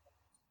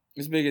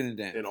 It's bigger than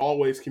dance. And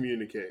always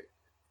communicate.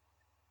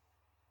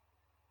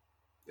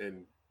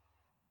 And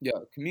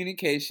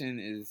communication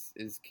is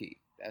key.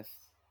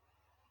 That's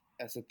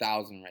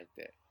 1,000 right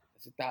there.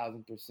 That's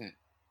 1,000%.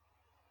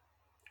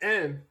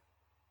 And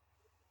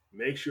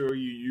make sure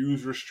you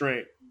use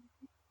restraint,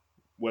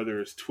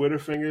 whether it's Twitter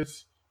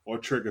fingers or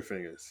trigger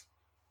fingers.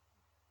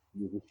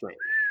 Use restraint.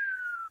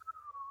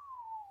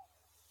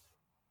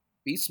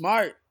 Be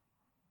smart.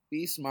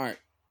 Be smart.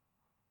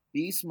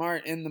 Be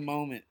smart in the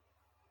moment.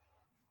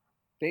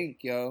 Think,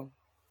 yo.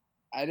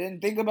 I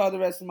didn't think about the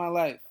rest of my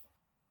life.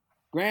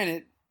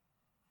 Granted,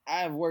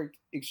 I have worked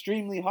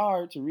extremely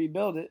hard to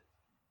rebuild it,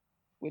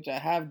 which I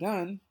have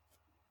done,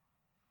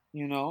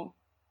 you know.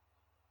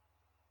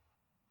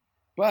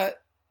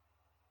 But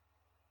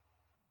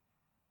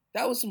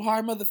that was some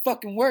hard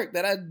motherfucking work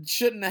that I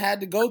shouldn't have had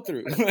to go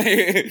through.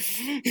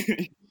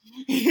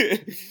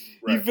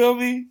 You feel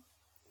me?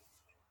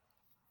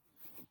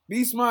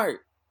 Be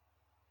smart.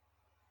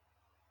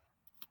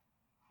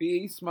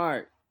 Be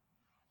smart.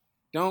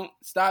 Don't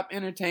stop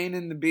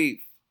entertaining the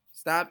beef.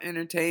 Stop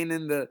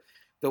entertaining the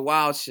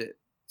wild shit.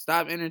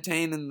 Stop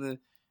entertaining the,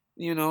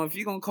 you know, if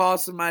you're going to call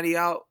somebody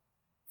out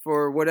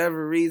for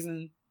whatever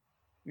reason,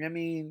 I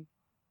mean,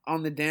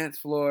 on the dance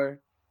floor,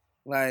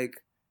 like,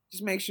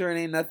 just make sure it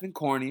ain't nothing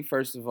corny,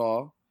 first of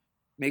all.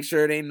 Make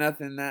sure it ain't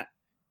nothing that,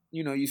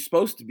 you know, you're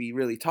supposed to be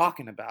really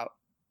talking about.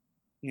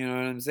 You know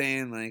what I'm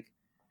saying? Like,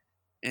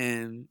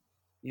 and,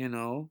 you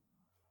know,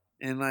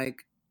 and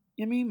like,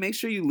 I mean, make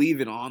sure you leave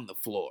it on the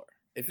floor.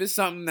 If it's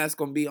something that's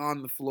going to be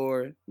on the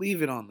floor,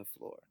 leave it on the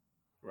floor.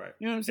 Right.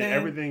 You know what I'm saying? And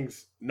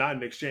everything's not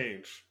an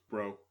exchange,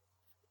 bro.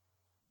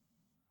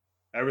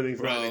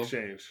 Everything's not an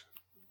exchange.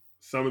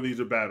 Some of these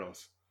are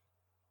battles.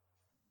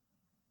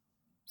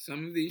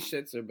 Some of these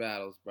shits are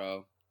battles,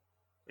 bro.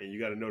 And you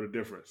got to know the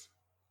difference.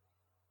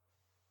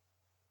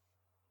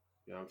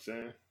 You know what I'm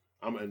saying?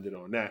 I'm going to end it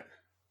on that.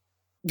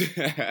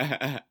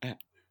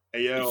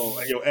 Hey, yo,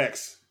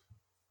 X.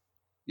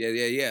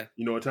 Yeah.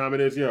 You know what time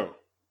it is, yo?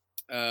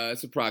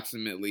 It's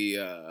approximately,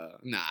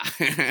 nah.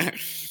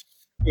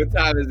 What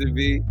time is it,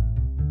 B?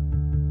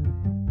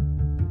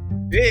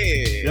 Yeah.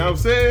 You know what I'm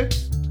saying?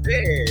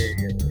 Yeah.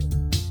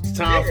 It's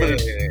time for the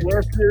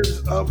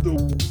dancers of the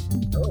week.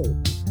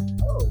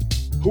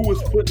 Who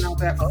was putting out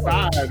that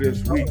fire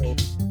this week? You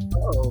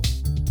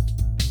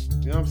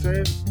know what I'm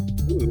saying?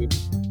 Ooh.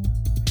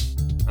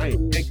 I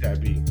ain't make that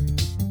beat.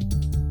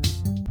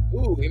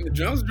 Ooh, and the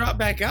drums dropped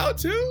back out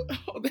too?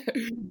 Oh,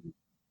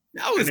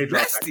 that was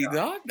nasty,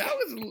 dog. That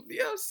was, you know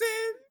what I'm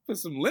saying? Put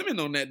some lemon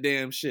on that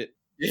damn shit.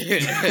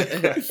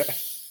 Yeah.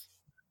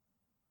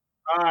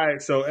 All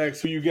right, so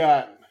X, who you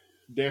got?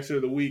 Dancer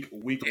of the week,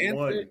 week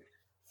 1.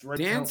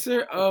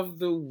 Dancer of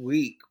the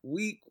week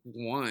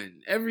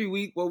 1. Every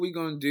week, what we're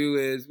going to do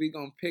is we're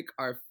going to pick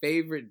our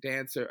favorite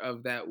dancer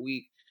of that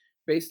week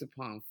based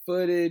upon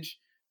footage,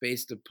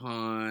 based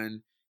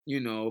upon, you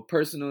know,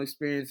 personal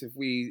experience. If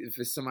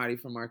it's somebody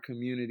from our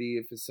community,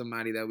 if it's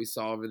somebody that we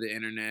saw over the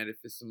internet, if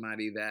it's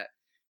somebody that,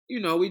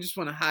 you know, we just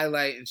want to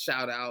highlight and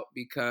shout out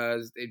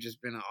because they've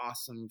just been an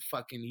awesome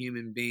fucking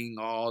human being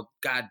all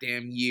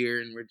goddamn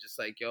year. And we're just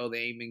like, yo,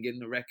 they ain't been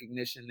getting the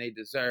recognition they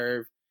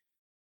deserve.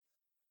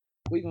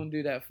 We're going to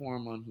do that for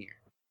them on here.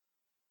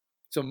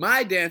 So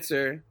my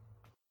dancer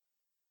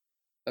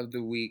of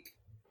the week,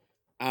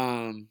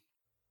 I'm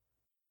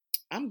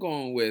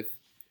going with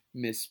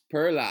Miss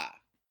Perla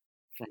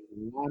from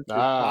the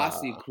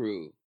Posse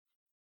crew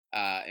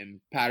in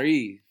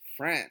Paris,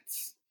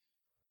 France.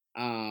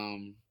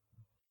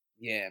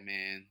 Yeah,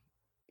 man.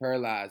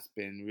 Perla's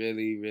been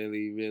really,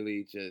 really,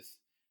 really just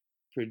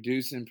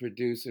producing.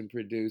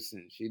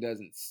 She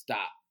doesn't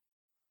stop.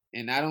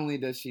 And not only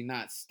does she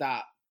not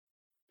stop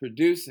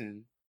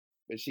producing,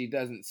 but she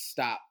doesn't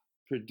stop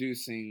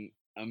producing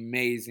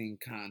amazing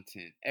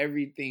content.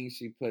 Everything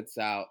she puts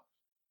out,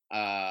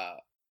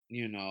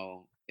 you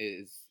know,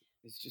 is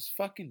just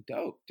fucking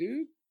dope,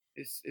 dude.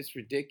 It's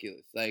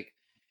ridiculous. Like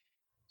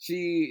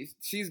she's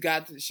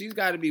got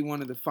to be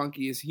one of the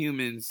funkiest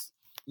humans,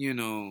 you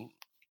know,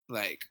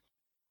 like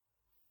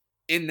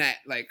in that,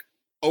 like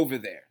over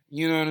there.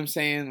 You know what I'm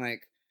saying?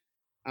 Like,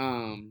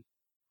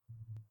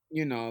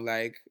 you know,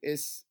 like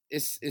it's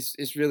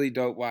really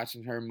dope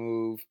watching her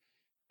move.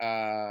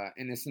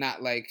 And it's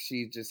not like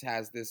she just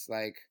has this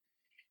like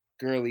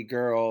girly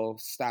girl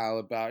style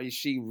about it.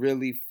 She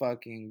really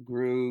fucking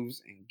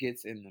grooves and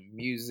gets in the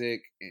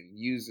music and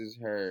uses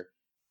her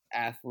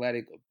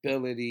athletic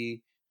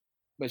ability,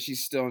 but she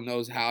still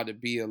knows how to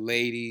be a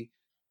lady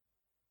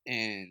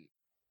and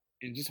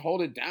just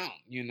hold it down.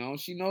 You know,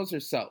 she knows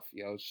herself,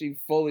 yo. She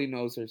fully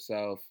knows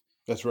herself.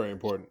 That's very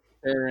important.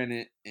 Her in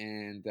it,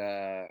 and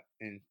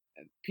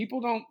people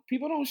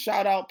don't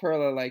shout out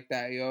Perla like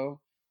that, yo.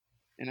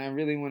 And I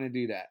really want to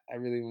do that. I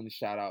really want to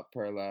shout out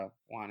Perla,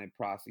 Wanted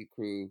Posse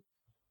crew.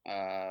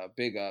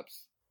 Big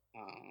ups.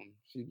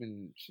 She's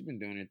been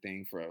doing her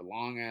thing for a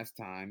long ass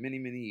time, many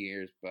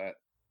years, but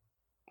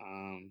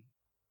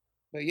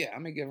yeah,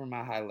 I'm gonna give her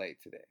my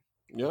highlight today.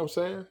 You know what I'm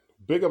saying?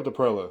 Big up to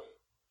Perla.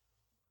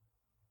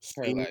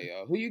 Perla,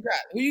 yo. Who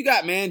you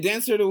got, man?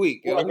 Dancer of the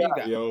week. Yo, who you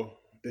got? Yo,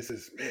 this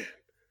is, man.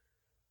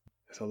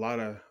 There's a lot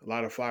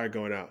of fire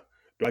going out.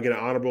 Do I get an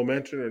honorable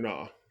mention or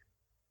no?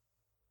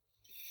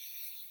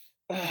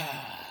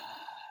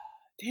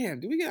 Damn,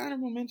 do we get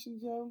honorable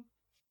mentions, yo?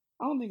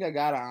 I don't think I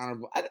got an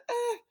honorable. I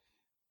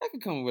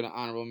could come up with an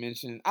honorable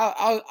mention.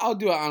 I'll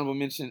do an honorable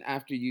mention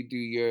after you do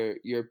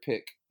your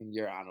pick and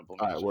your honorable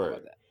mention. All right,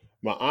 word.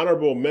 My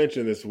honorable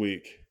mention this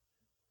week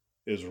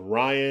is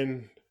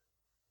Ryan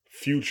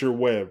Future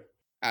Webb.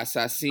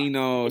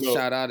 Assassino.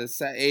 Shout out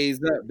to A's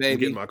up, baby. I'm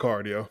getting my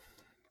card, yo.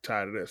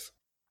 Tired of this.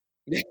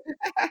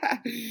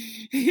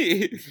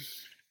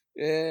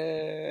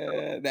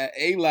 Yeah, that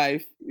A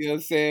life. You know what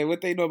I'm saying?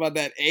 What they know about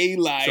that A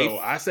life? So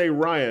I say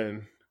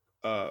Ryan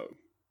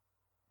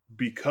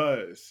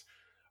because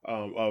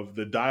of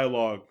the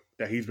dialogue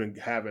that he's been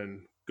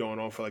having going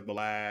on for like the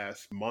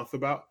last month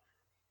about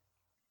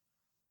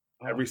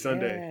every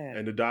Sunday. Yeah.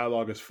 And the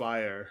dialogue is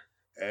fire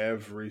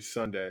every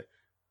Sunday.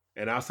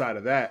 And outside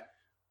of that,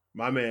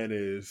 my man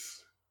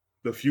is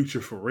the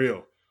future for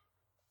real.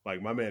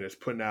 Like, my man is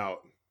putting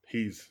out,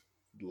 he's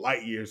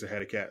light years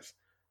ahead of cats.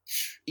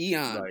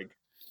 Eon. Like,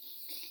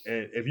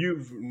 and if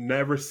you've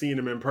never seen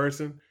him in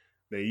person,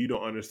 then you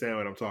don't understand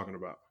what I'm talking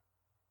about.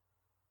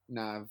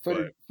 Nah,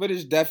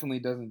 footage definitely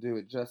doesn't do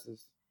it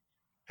justice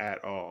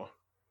at all.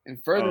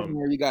 And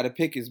furthermore, you got to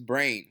pick his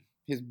brain.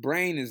 His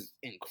brain is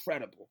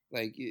incredible.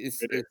 Like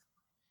it's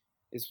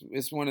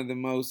one of the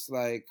most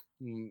like,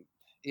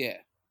 yeah,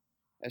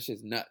 that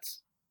shit's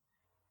nuts.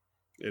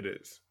 It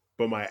is.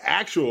 But my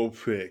actual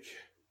pick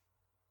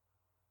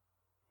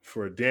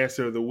for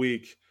Dancer of the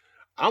Week,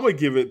 I'm gonna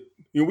give it.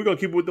 You know, we're gonna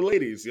keep it with the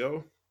ladies,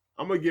 yo.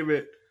 I'm gonna give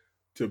it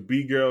to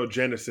B Girl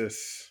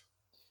Genesis.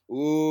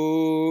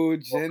 Ooh,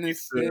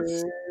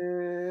 Genesis.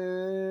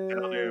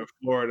 Down there in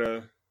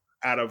Florida,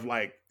 out of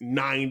like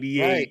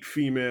 98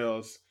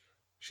 females,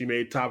 she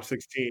made top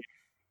 16.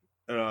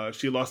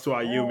 She lost to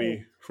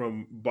Ayumi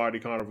from Body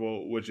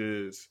Carnival, which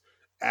is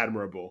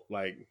admirable.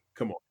 Like,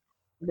 come on.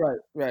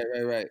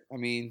 Right. I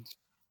mean,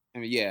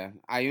 yeah,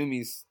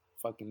 Ayumi's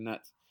fucking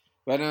nuts.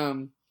 But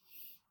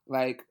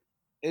like,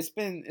 it's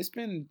been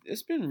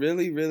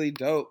really, really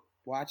dope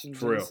watching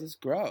Genesis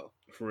grow.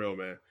 For real,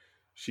 man.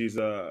 She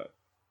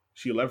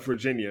left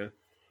Virginia.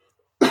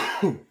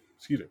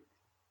 Excuse me.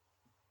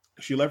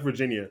 She left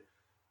Virginia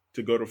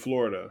to go to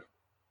Florida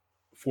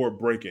for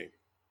breaking.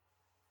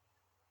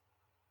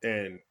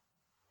 And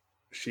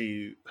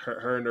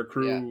her and her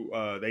crew,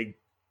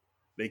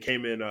 they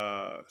came in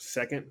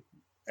second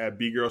at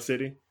B Girl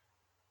City.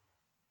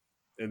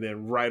 And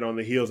then right on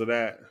the heels of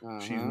that,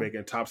 she's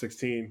making top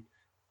 16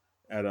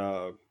 at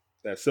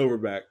that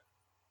Silverback.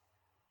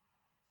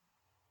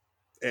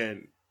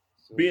 And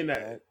being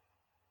that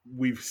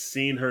we've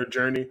seen her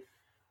journey,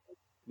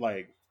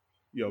 like,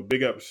 yo,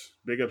 big ups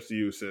to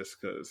you, sis,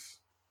 because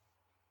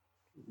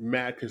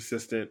mad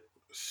consistent,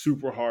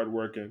 super hard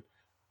working.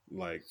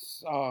 Like,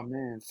 oh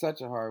man,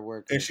 such a hard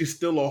worker. And she's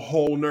still a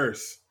whole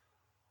nurse.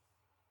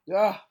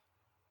 Yeah.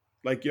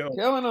 Like, yo,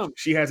 killing them.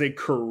 She has a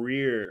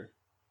career.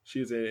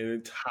 She's an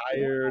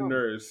entire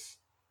nurse.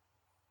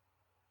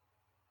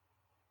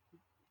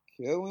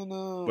 Killing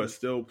them. But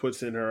still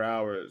puts in her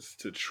hours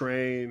to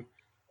train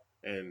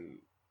and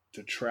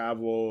to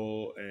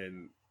travel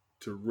and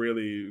to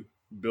really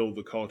build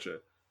the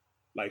culture.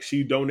 Like,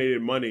 she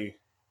donated money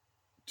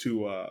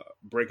to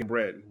Breaking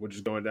Bread, which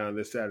is going down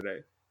this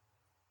Saturday,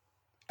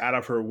 out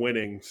of her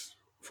winnings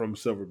from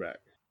Silverback.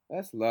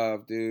 That's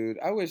love, dude.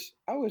 I wish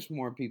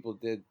more people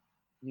did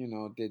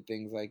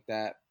things like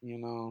that,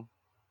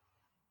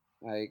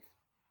 Like,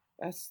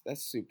 that's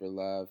super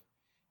love.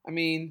 I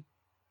mean,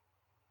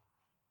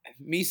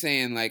 me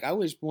saying, like, I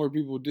wish more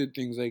people did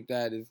things like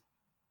that is,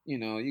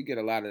 you get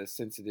a lot of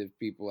sensitive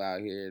people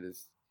out here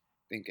that's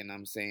thinking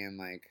I'm saying,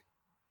 like,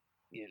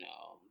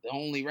 the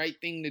only right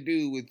thing to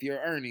do with your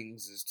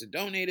earnings is to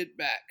donate it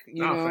back.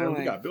 Fam,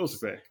 we got bills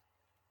to pay.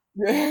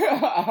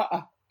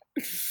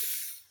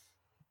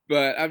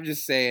 But I'm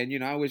just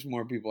saying, I wish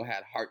more people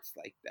had hearts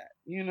like that.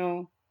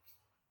 I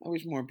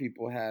wish more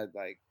people had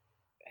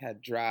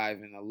had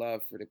drive and a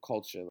love for the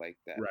culture like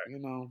that, Right. you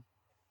know?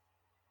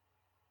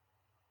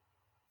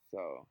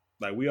 So.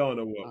 Like, we all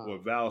know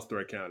what Val's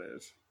thread count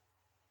is.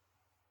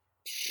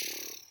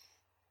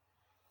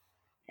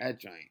 That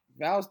joint.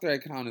 Val's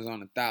thread count is on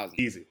 1,000.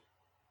 Easy.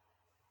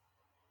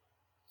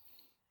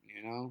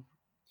 You know?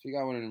 She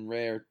got one of them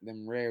rare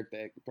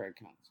thread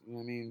counts. You know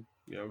what I mean?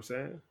 You know what I'm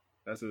saying?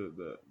 That's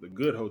the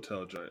good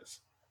hotel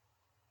joints.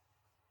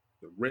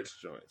 The rich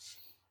joints.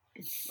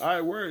 All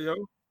right, word, yo.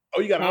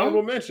 Oh, you got an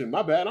honorable mention.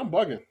 My bad. I'm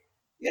bugging.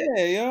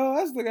 Yeah, yo.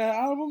 That's the guy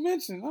honorable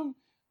mention.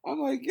 I'm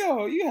like,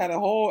 yo, you had a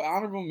whole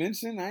honorable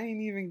mention. I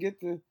ain't even get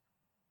to,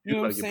 you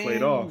know what I'm saying?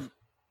 Played off.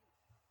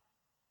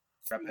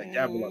 Got that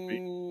gavel up,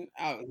 B.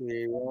 Out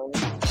here, yo.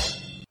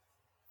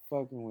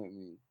 Fucking with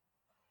me.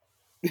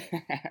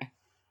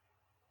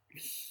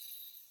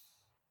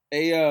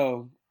 Hey,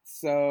 yo.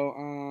 So,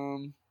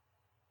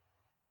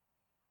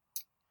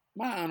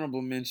 my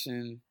honorable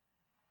mention,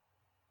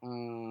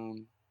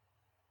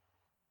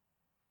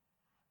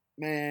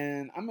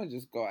 man, I'm gonna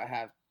just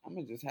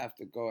have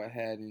to go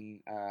ahead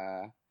and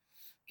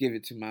give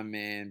it to my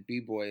man,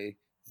 B-Boy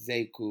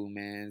Zeku,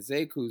 man.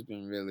 Zeku's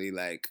been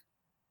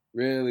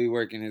really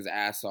working his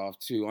ass off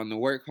too. On the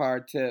work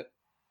hard tip,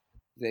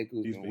 he's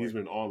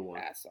been on one.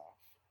 Ass off.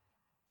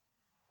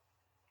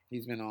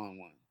 He's been on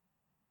one.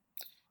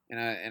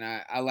 And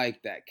I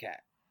like that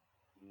cat.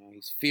 You know,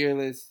 he's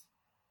fearless.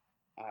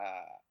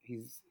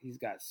 He's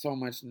got so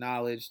much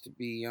knowledge to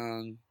be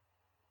young.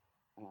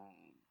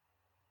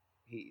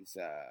 He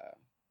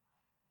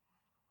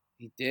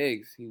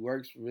digs. He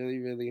works really,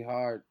 really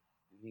hard.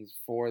 And he's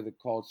for the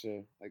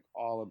culture, like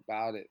all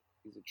about it.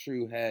 He's a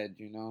true head,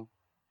 you know.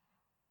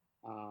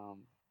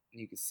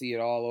 You can see it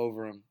all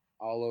over him,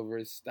 all over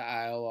his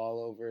style,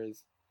 all over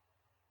his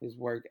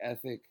work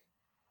ethic,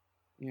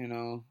 you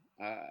know.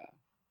 And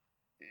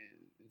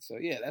so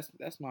yeah,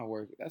 that's my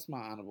work. That's my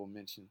honorable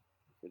mention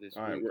for this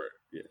week. All right,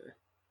 yeah.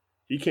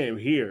 He came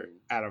here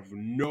out of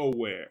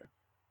nowhere,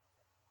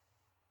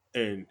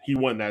 and he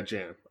won that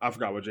jam. I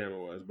forgot what jam it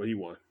was, but he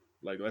won.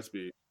 Like,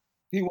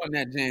 he won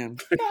that jam.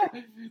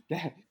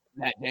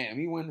 that jam.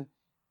 He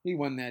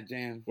won that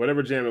jam.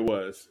 Whatever jam it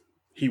was,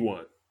 he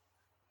won.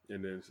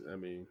 And then, I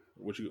mean,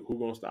 who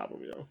gonna stop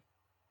him, yo?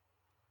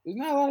 There's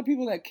not a lot of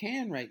people that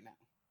can right now.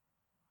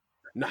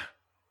 Nah.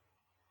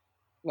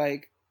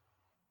 Like,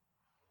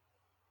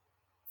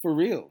 for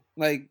real.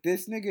 Like,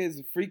 this nigga is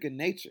a freak of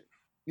nature.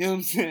 You know what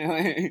I'm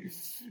saying?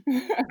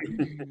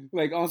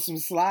 Like on some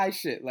sly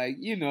shit. Like,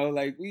 you know,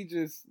 like we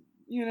just,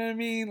 you know what I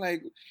mean?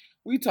 Like,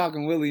 we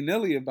talking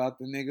willy-nilly about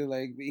the nigga.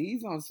 Like,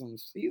 he's on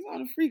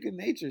a freak of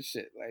nature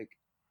shit. Like,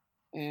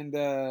 and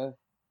there's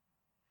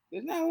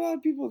not a lot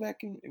of people that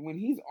can, when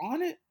he's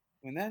on it,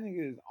 when that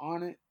nigga is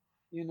on it,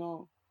 you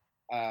know,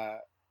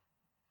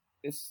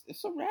 it's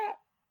a wrap.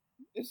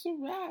 It's a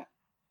wrap.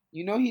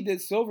 You know, he did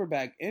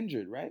Silverback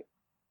injured, right?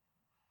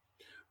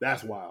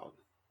 That's wild.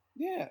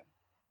 Yeah.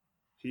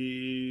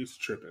 He's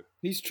tripping.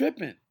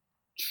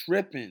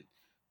 Tripping.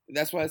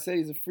 That's why I say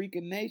he's a freak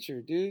of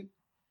nature, dude.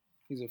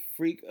 He's a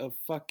freak of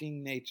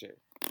fucking nature.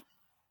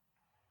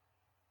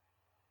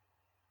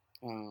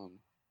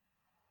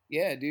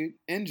 Yeah, dude,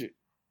 injured.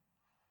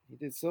 He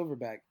did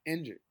Silverback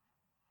injured.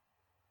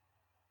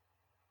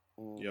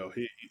 Yo,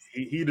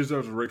 he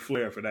deserves a Ric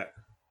Flair for that.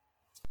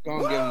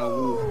 Gonna give him a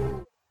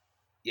woo.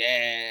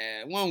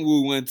 Yeah, one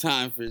woo one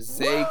time for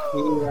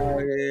Zeku out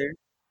here.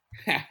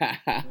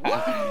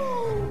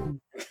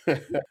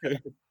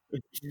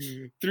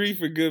 3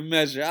 for good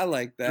measure. I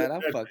like that. I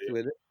fucked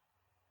with it.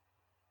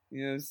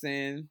 You know what I'm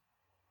saying?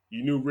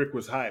 You knew Rick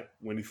was hype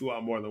when he flew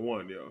out more than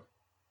one, yo.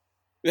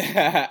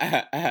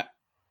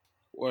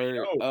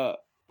 Word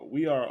up.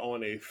 We are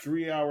on a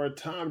 3-hour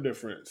time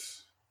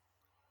difference.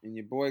 And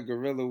your boy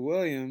Gorilla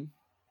William.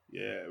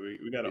 Yeah,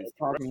 we got to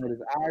talking with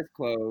his eyes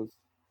closed.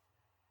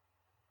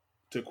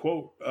 To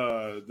quote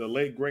the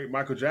late great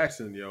Michael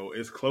Jackson, yo,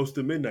 it's close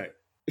to midnight.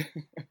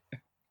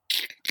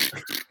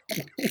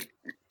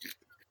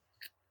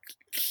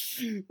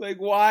 Like,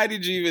 why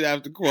did you even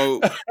have to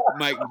quote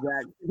Mike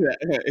Jackson?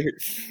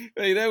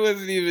 Like, that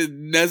wasn't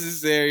even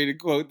necessary to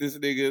quote this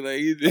nigga.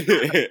 Like, you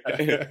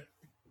did.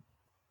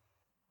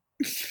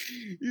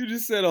 You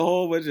just said a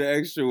whole bunch of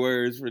extra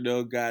words for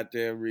no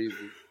goddamn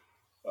reason.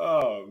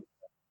 Well,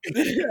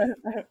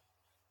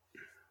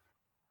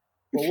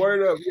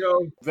 word up,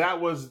 yo. That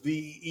was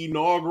the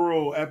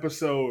inaugural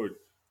episode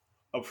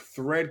of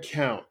Thread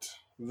Count,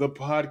 the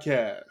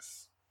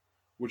podcast,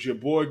 with your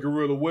boy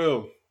Gorilla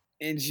Will.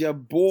 And your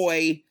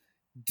boy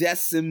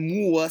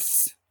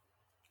Decimus.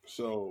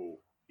 So,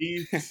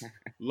 peace,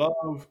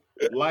 love,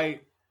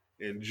 light,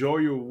 enjoy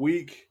your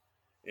week.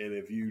 And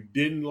if you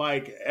didn't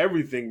like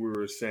everything we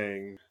were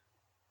saying,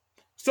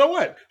 so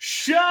what?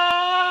 Shut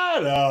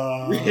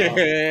up!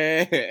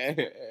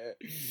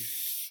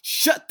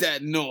 Shut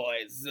that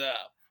noise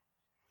up.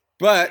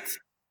 But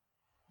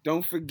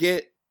don't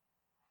forget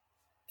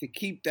to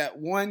keep that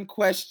one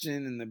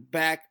question in the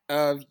back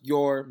of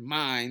your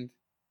mind.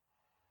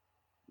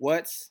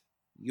 What's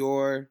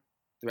your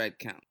thread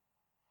count?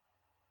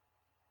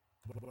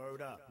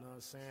 Word up, you know what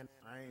I'm saying?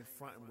 I ain't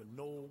fronting with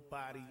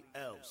nobody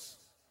else.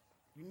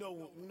 You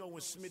know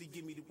when Smitty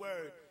give me the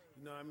word,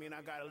 you know what I mean?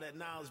 I gotta let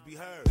knowledge be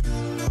heard.